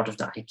 You're part of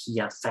the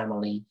IKEA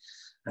family,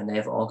 and they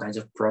have all kinds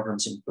of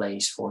programs in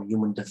place for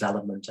human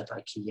development at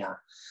IKEA,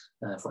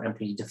 for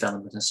employee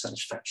development and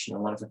satisfaction,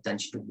 a lot of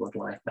attention to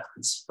work-life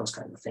balance, those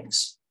kind of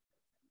things.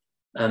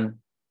 And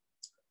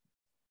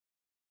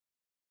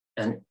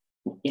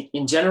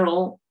in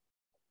general,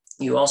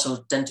 you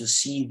also tend to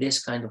see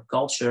this kind of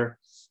culture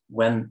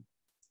when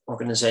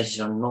organizations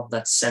are not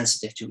that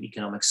sensitive to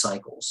economic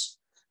cycles,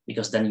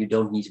 because then you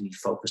don't need to be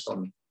focused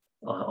on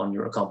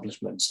your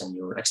accomplishments and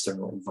your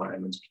external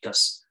environment,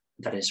 because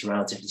that is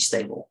relatively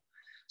stable.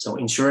 So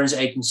insurance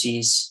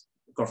agencies,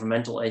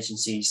 governmental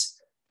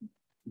agencies,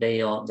 they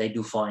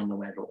do fine no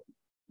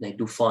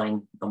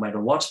matter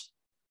what.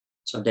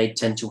 So they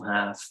tend to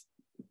have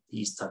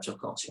these types of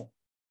culture.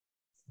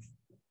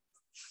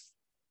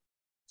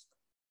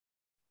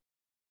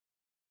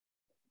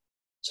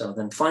 So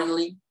then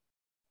finally,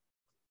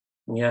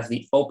 we have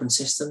the open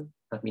system.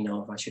 Let me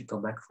know if I should go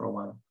back for a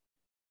while.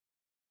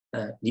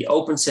 The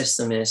open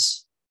system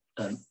is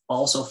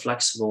also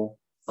flexible,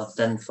 but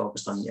then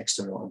focused on the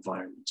external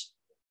environment.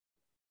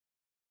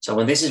 So,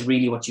 and this is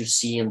really what you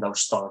see in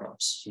those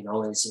startups. You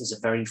know, it's a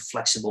very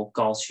flexible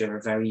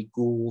culture, very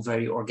cool,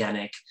 very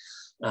organic,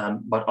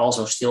 but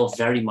also still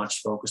very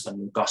much focused on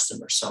your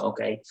customers. So,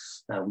 okay,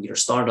 we are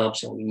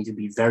startups and we need to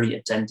be very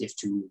attentive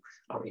to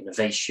our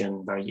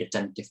innovation, very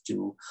attentive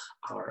to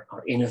our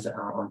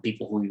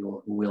people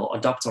who will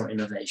adopt our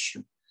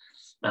innovation.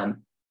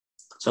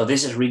 So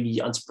this is really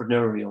the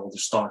entrepreneurial, the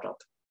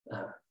startup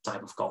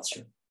type of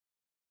culture.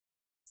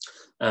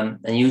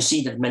 And you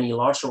see that many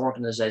larger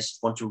organizations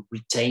want to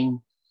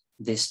retain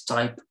this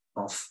type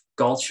of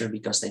culture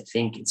because they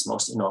think it's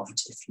most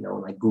innovative, you know,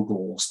 like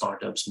Google,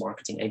 startups,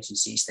 marketing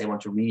agencies, they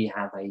want to really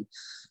have a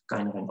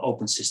kind of an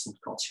open system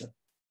culture.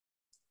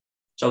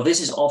 So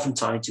this is often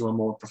tied to a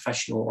more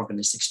professional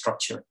organistic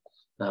structure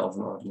of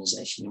an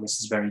organization, in which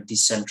it's very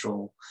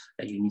decentral.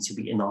 You need to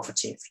be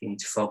innovative. You need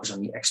to focus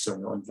on the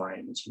external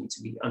environment. You need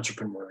to be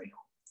entrepreneurial.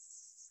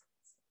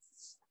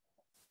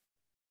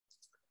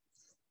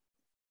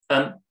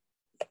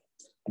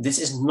 This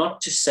is not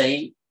to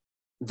say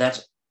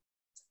that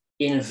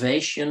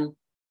innovation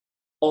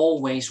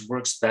always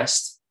works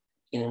best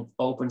in an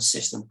open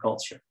system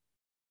culture.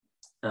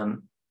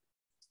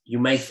 You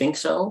may think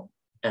so,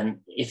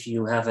 and if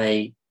you have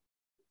a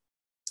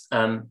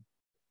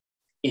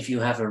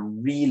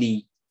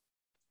really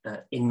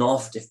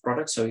innovative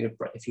product, so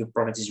if your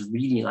product is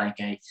really like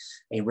a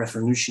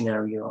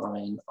revolutionary or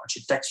an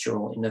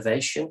architectural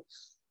innovation,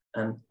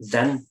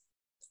 then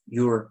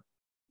your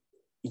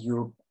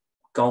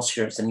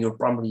cultures, then you're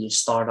probably a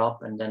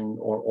startup, and then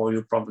or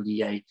you're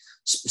probably a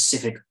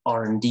specific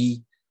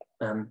R&D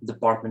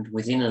department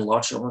within a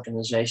larger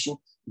organization,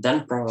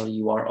 then probably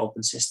you are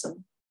open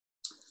system.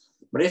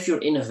 But if your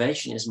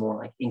innovation is more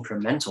like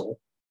incremental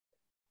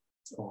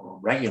or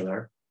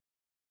regular,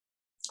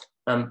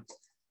 then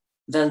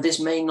this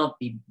may not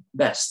be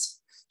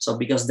best. So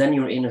because then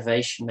your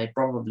innovation may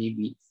probably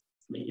be,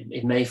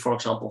 it may, for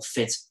example,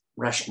 fit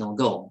rational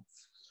goal.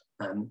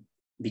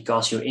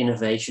 Because your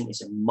innovation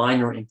is a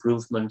minor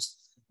improvement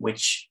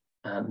which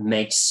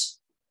makes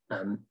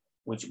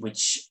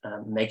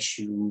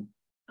you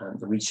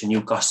reach a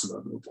new customer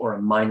group, or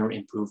a minor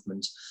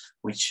improvement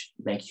which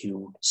makes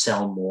you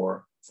sell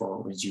more for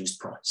a reduced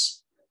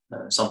price,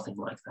 something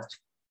like that.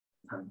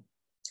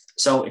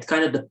 So it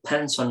kind of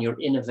depends on your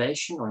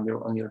innovation, on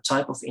your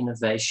type of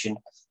innovation,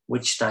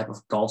 which type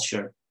of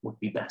culture would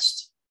be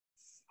best.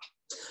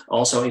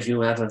 Also, if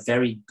you have a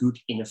very good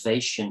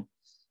innovation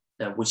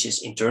which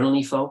is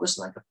internally focused,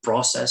 like a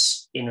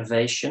process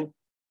innovation,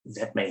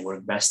 that may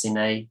work best in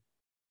a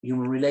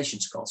human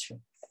relations culture.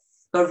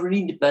 But it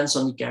really depends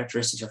on the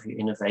characteristics of your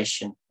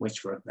innovation,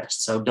 which work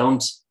best. So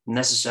don't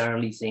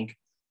necessarily think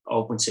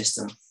open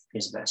system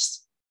is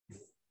best.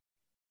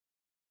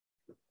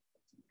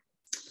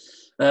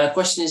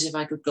 Question is if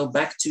I could go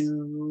back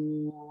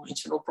to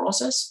internal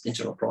process.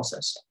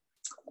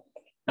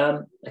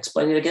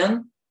 Explain it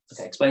again.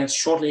 Okay, explain it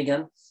shortly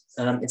again.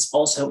 It's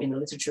also in the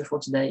literature for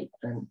today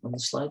and on the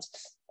slide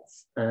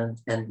and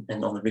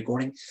on the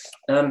recording.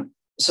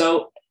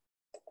 So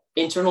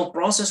internal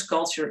process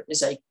culture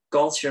is a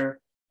culture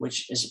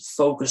which is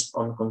focused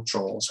on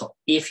control. So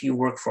if you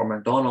work for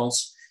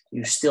McDonald's,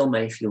 you still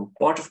may feel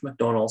part of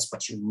McDonald's,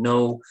 but you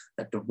know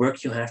that the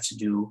work you have to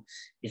do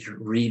is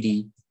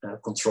really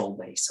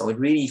control-based. So it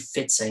really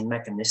fits a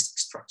mechanistic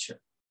structure.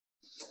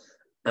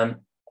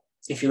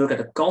 If you look at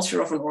the culture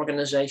of an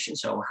organization,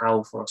 so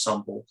how, for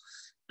example,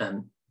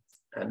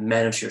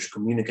 managers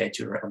communicate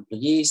to their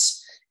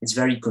employees, it's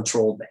very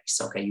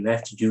control-based. Okay, you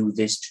have to do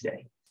this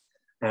today.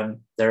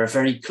 There are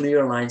very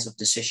clear lines of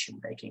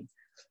decision-making.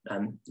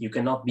 You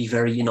cannot be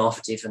very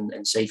innovative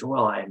and say,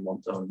 well, I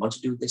don't want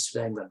to do this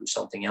today, I'm going to do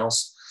something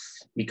else,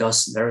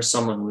 because there is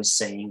someone who is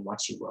saying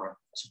what you are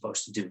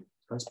supposed to do.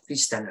 So it's pretty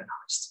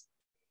standardized.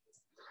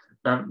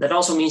 That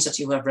also means that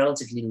you have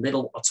relatively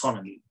little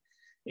autonomy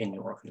in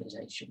your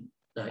organization,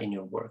 in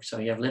your work. So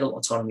you have little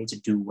autonomy to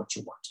do what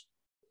you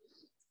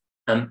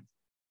want.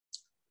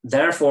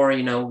 Therefore,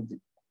 you know,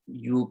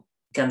 you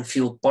can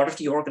feel part of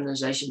the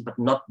organization, but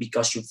not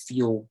because you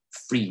feel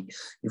free.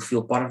 You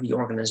feel part of the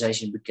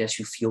organization because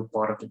you feel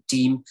part of the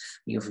team.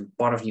 You feel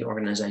part of the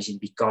organization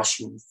because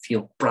you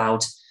feel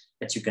proud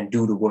that you can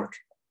do the work.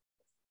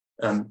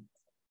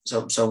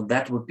 So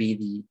that would be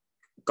the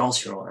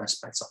cultural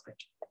aspects of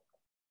it.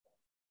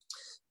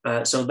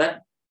 So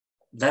that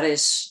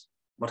is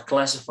what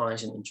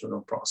classifies an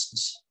internal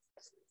process.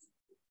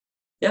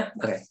 Yeah,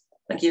 okay,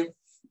 thank you.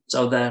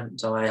 So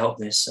I hope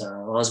this,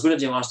 well, it's good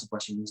that you asked the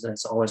question.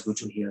 It's always good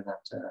to hear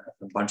that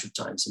a bunch of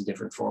times in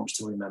different forms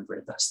to remember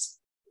it best.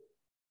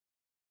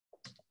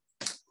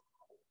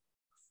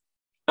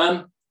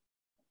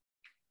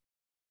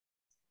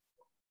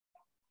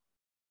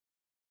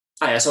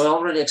 So I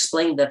already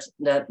explained that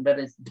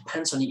it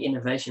depends on the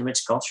innovation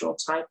which cultural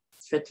type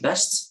fit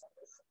best,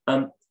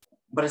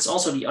 but it's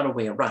also the other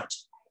way around.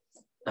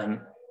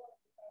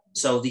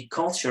 So the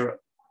culture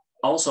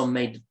also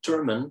may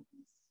determine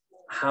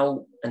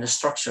how, and the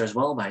structure as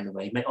well, by the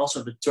way, may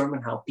also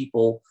determine how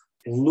people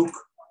look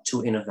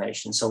to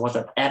innovation. So what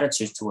their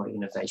attitude toward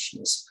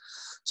innovation is.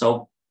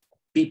 So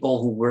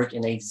people who work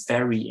in a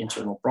very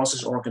internal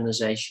process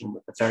organization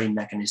with a very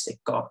mechanistic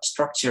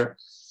structure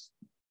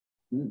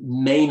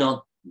may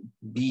not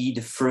be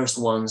the first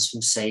ones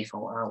who say,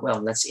 oh,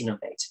 well, let's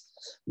innovate,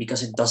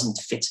 because it doesn't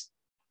fit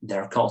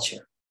their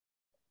culture.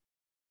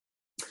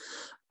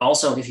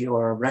 Also, if you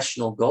are a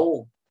rational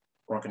goal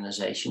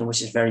organization,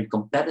 which is very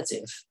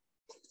competitive,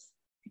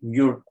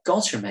 your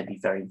culture may be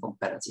very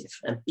competitive,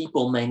 and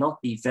people may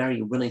not be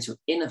very willing to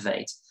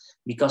innovate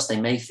because they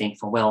may think,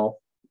 well,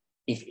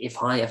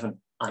 if I have an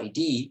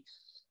idea,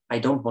 I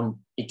don't want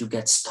it to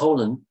get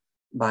stolen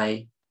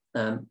by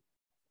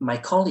my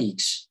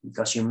colleagues,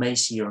 because you may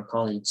see your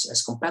colleagues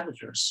as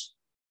competitors.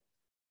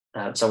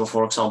 So,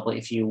 for example,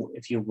 if you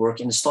work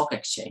in the stock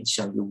exchange,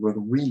 so you work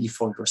really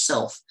for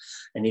yourself,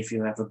 and if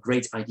you have a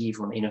great idea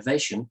for an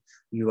innovation,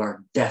 you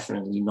are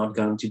definitely not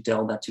going to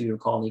tell that to your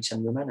colleagues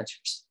and your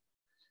managers,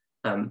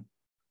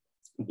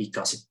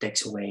 because it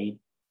takes away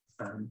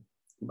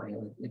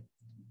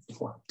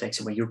takes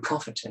away your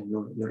profit and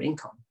your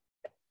income.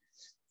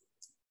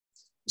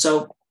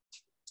 So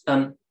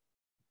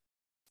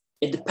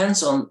it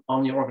depends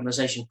on your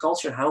organization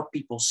culture, how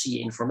people see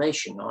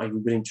information. Are you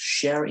willing to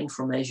share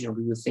information, or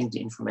do you think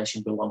the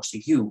information belongs to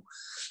you?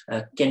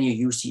 Can you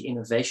use the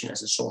innovation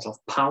as a source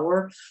of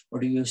power, or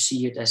do you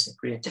see it as a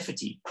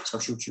creativity? So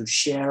should you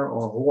share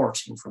or hoard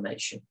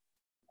information?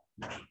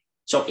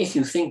 So if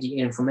you think the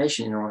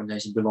information in an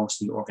organization belongs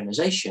to the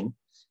organization,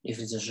 if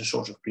it is a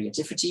source of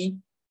creativity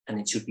and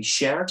it should be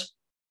shared,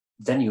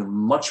 then you're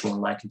much more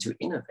likely to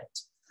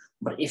innovate.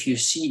 But if you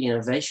see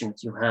innovation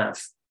that you have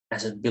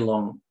as it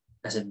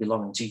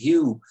belonging to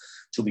you,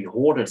 to be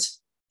hoarded,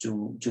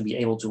 to be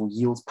able to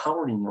yield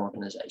power in your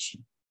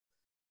organization,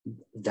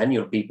 then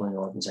your people in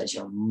your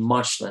organization are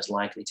much less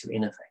likely to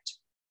innovate.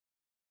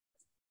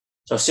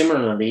 So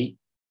similarly,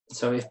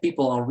 so if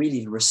people are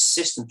really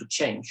resistant to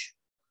change,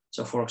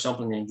 so for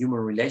example, in a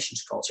human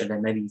relations culture, they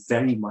may be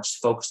very much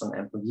focused on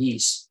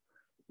employees,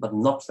 but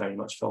not very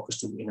much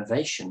focused on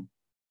innovation.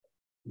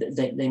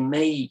 They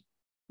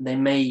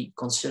may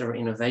consider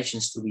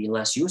innovations to be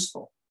less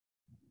useful.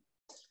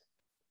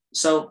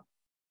 So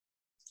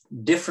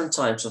different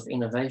types of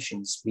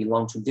innovations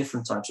belong to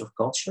different types of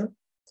culture,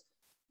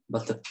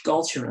 but the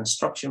culture and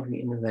structure of the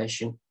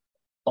innovation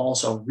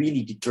also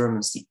really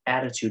determines the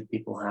attitude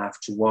people have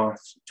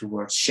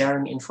towards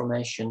sharing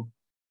information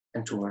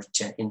and towards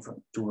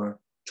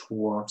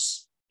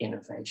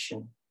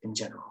innovation in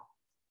general.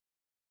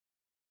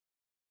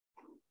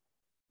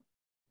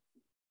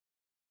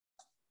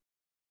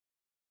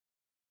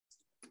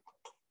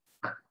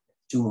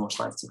 Two more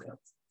slides to go.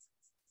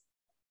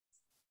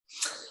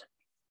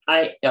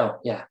 I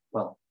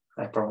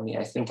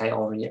think I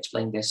already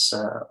explained this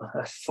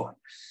to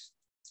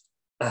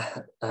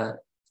a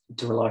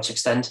large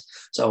extent.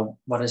 So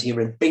what is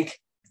here in pink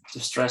to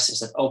stress is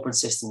that open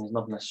system is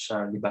not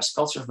necessarily the best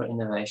culture for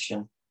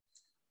innovation.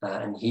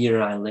 And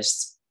here I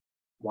list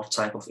what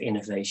type of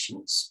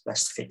innovations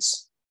best fit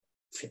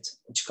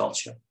which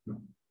culture.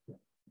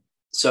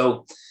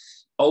 So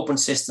open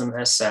system,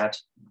 as said,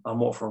 are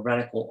more for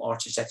radical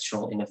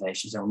architectural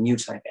innovations, or new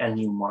type and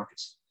new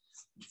markets.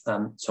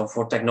 So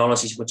for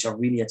technologies which are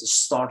really at the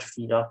start of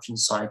the adoption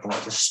cycle,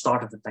 at the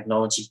start of the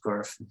technology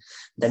curve,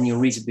 then you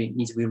need to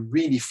be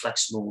really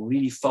flexible,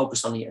 really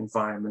focused on the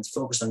environment,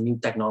 focused on new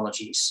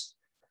technologies.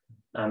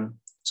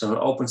 So an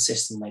open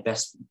system may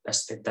best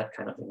fit that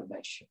kind of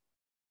innovation.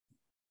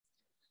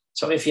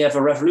 So if you have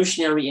a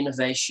revolutionary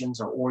innovations,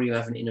 or you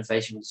have an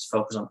innovation which is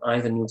focused on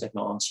either new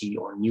technology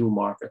or new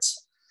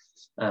markets,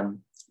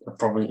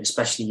 probably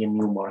especially in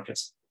new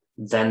markets,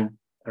 then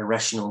a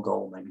rational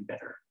goal may be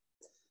better.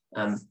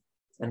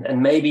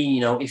 And maybe,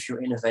 if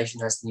your innovation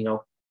has,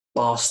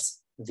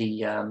 passed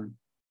the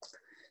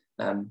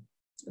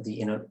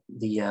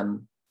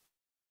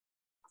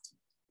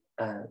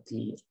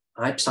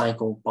hype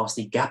cycle, past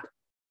the gap,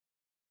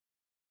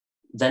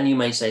 then you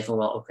may say,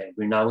 well, okay,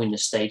 we're now in the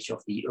stage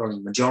of the early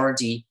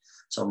majority,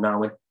 so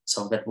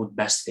that would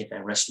best fit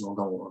a rational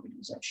goal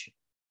organization.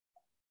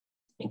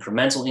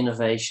 Incremental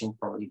innovation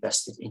probably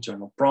best fit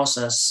internal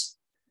process,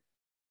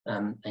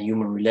 and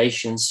human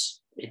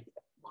relations.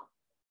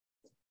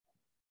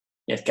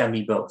 It can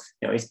be both.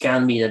 It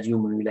can be that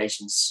human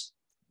relations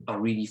are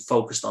really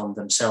focused on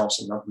themselves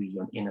and not really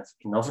on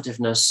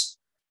innovativeness.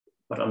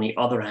 But on the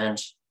other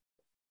hand,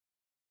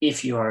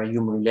 if you are a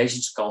human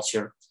relations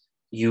culture,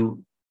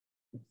 you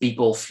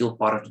people feel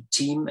part of the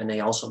team, and they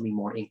also be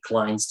more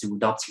inclined to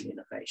adopt the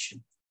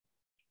innovation.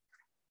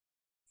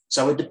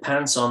 So it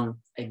depends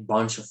on a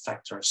bunch of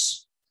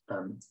factors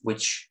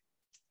which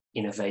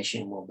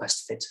innovation will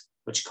best fit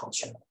which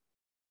culture.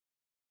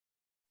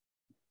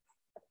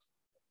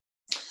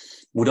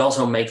 Would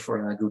also make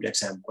for a good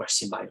exam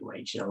question, by the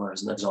way,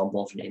 as an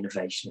example of an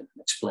innovation,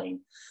 and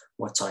explain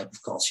what type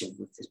of culture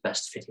would this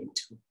best fit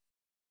into.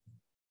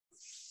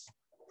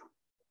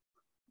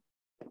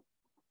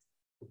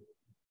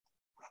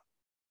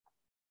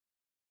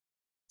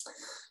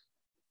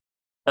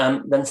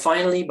 Then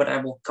finally, but I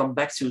will come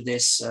back to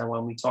this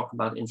when we talk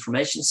about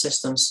information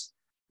systems,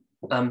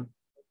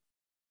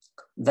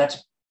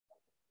 that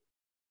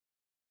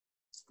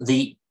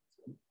the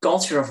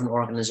culture of an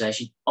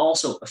organization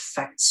also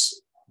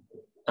affects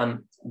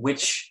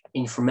which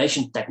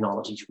information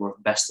technologies work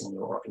best in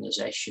your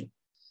organization.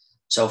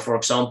 So for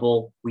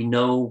example, we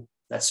know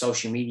that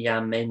social media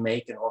may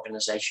make an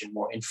organization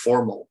more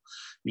informal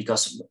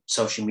because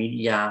social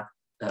media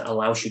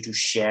allows you to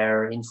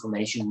share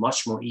information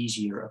much more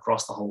easier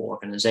across the whole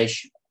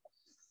organization.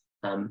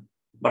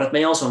 But it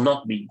may also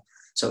not be.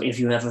 So if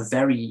you have a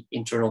very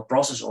internal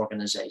process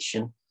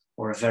organization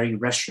or a very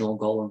rational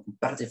goal and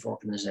competitive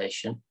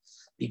organization,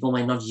 people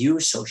may not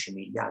use social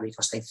media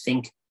because they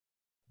think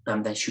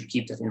they should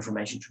keep that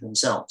information to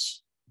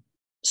themselves.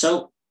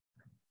 So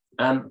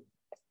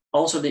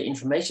also the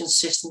information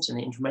systems and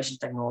the information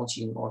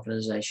technology in an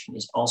organization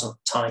is also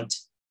tied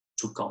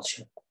to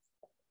culture.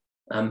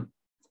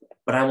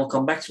 But I will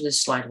come back to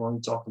this slide when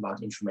we talk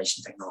about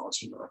information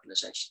technology in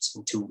organizations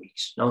in 2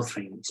 weeks, no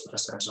 3 weeks,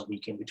 because there's a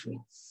week in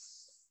between.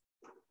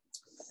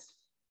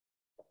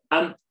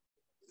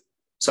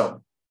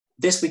 So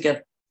this we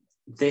get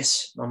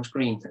this on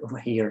screen over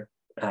here,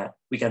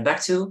 we get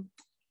back to.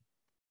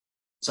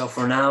 So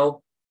for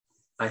now,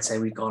 I'd say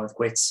we call it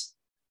quits,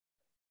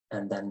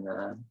 and then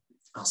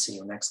I'll see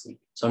you next week.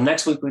 So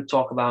next week we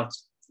talk about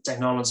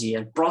technology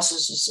and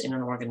processes in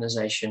an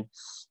organization,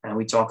 and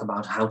we talk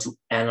about how to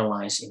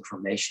analyze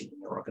information in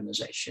your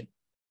organization.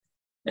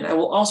 And I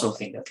will also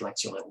think that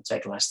lecture will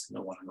take less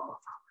than 1.5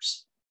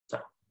 hours.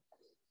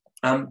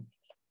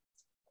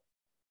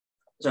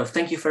 So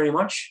thank you very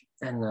much,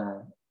 and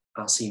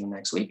I'll see you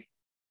next week.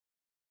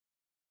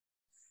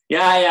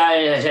 Yeah,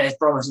 I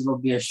promise it will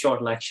be a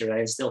short lecture.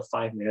 It's still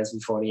 5 minutes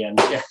before the end.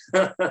 Yeah.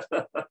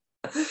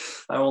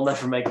 I will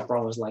never make a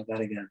promise like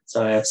that again.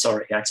 So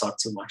sorry, I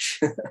talked too much.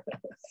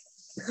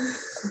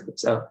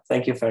 So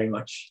thank you very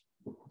much.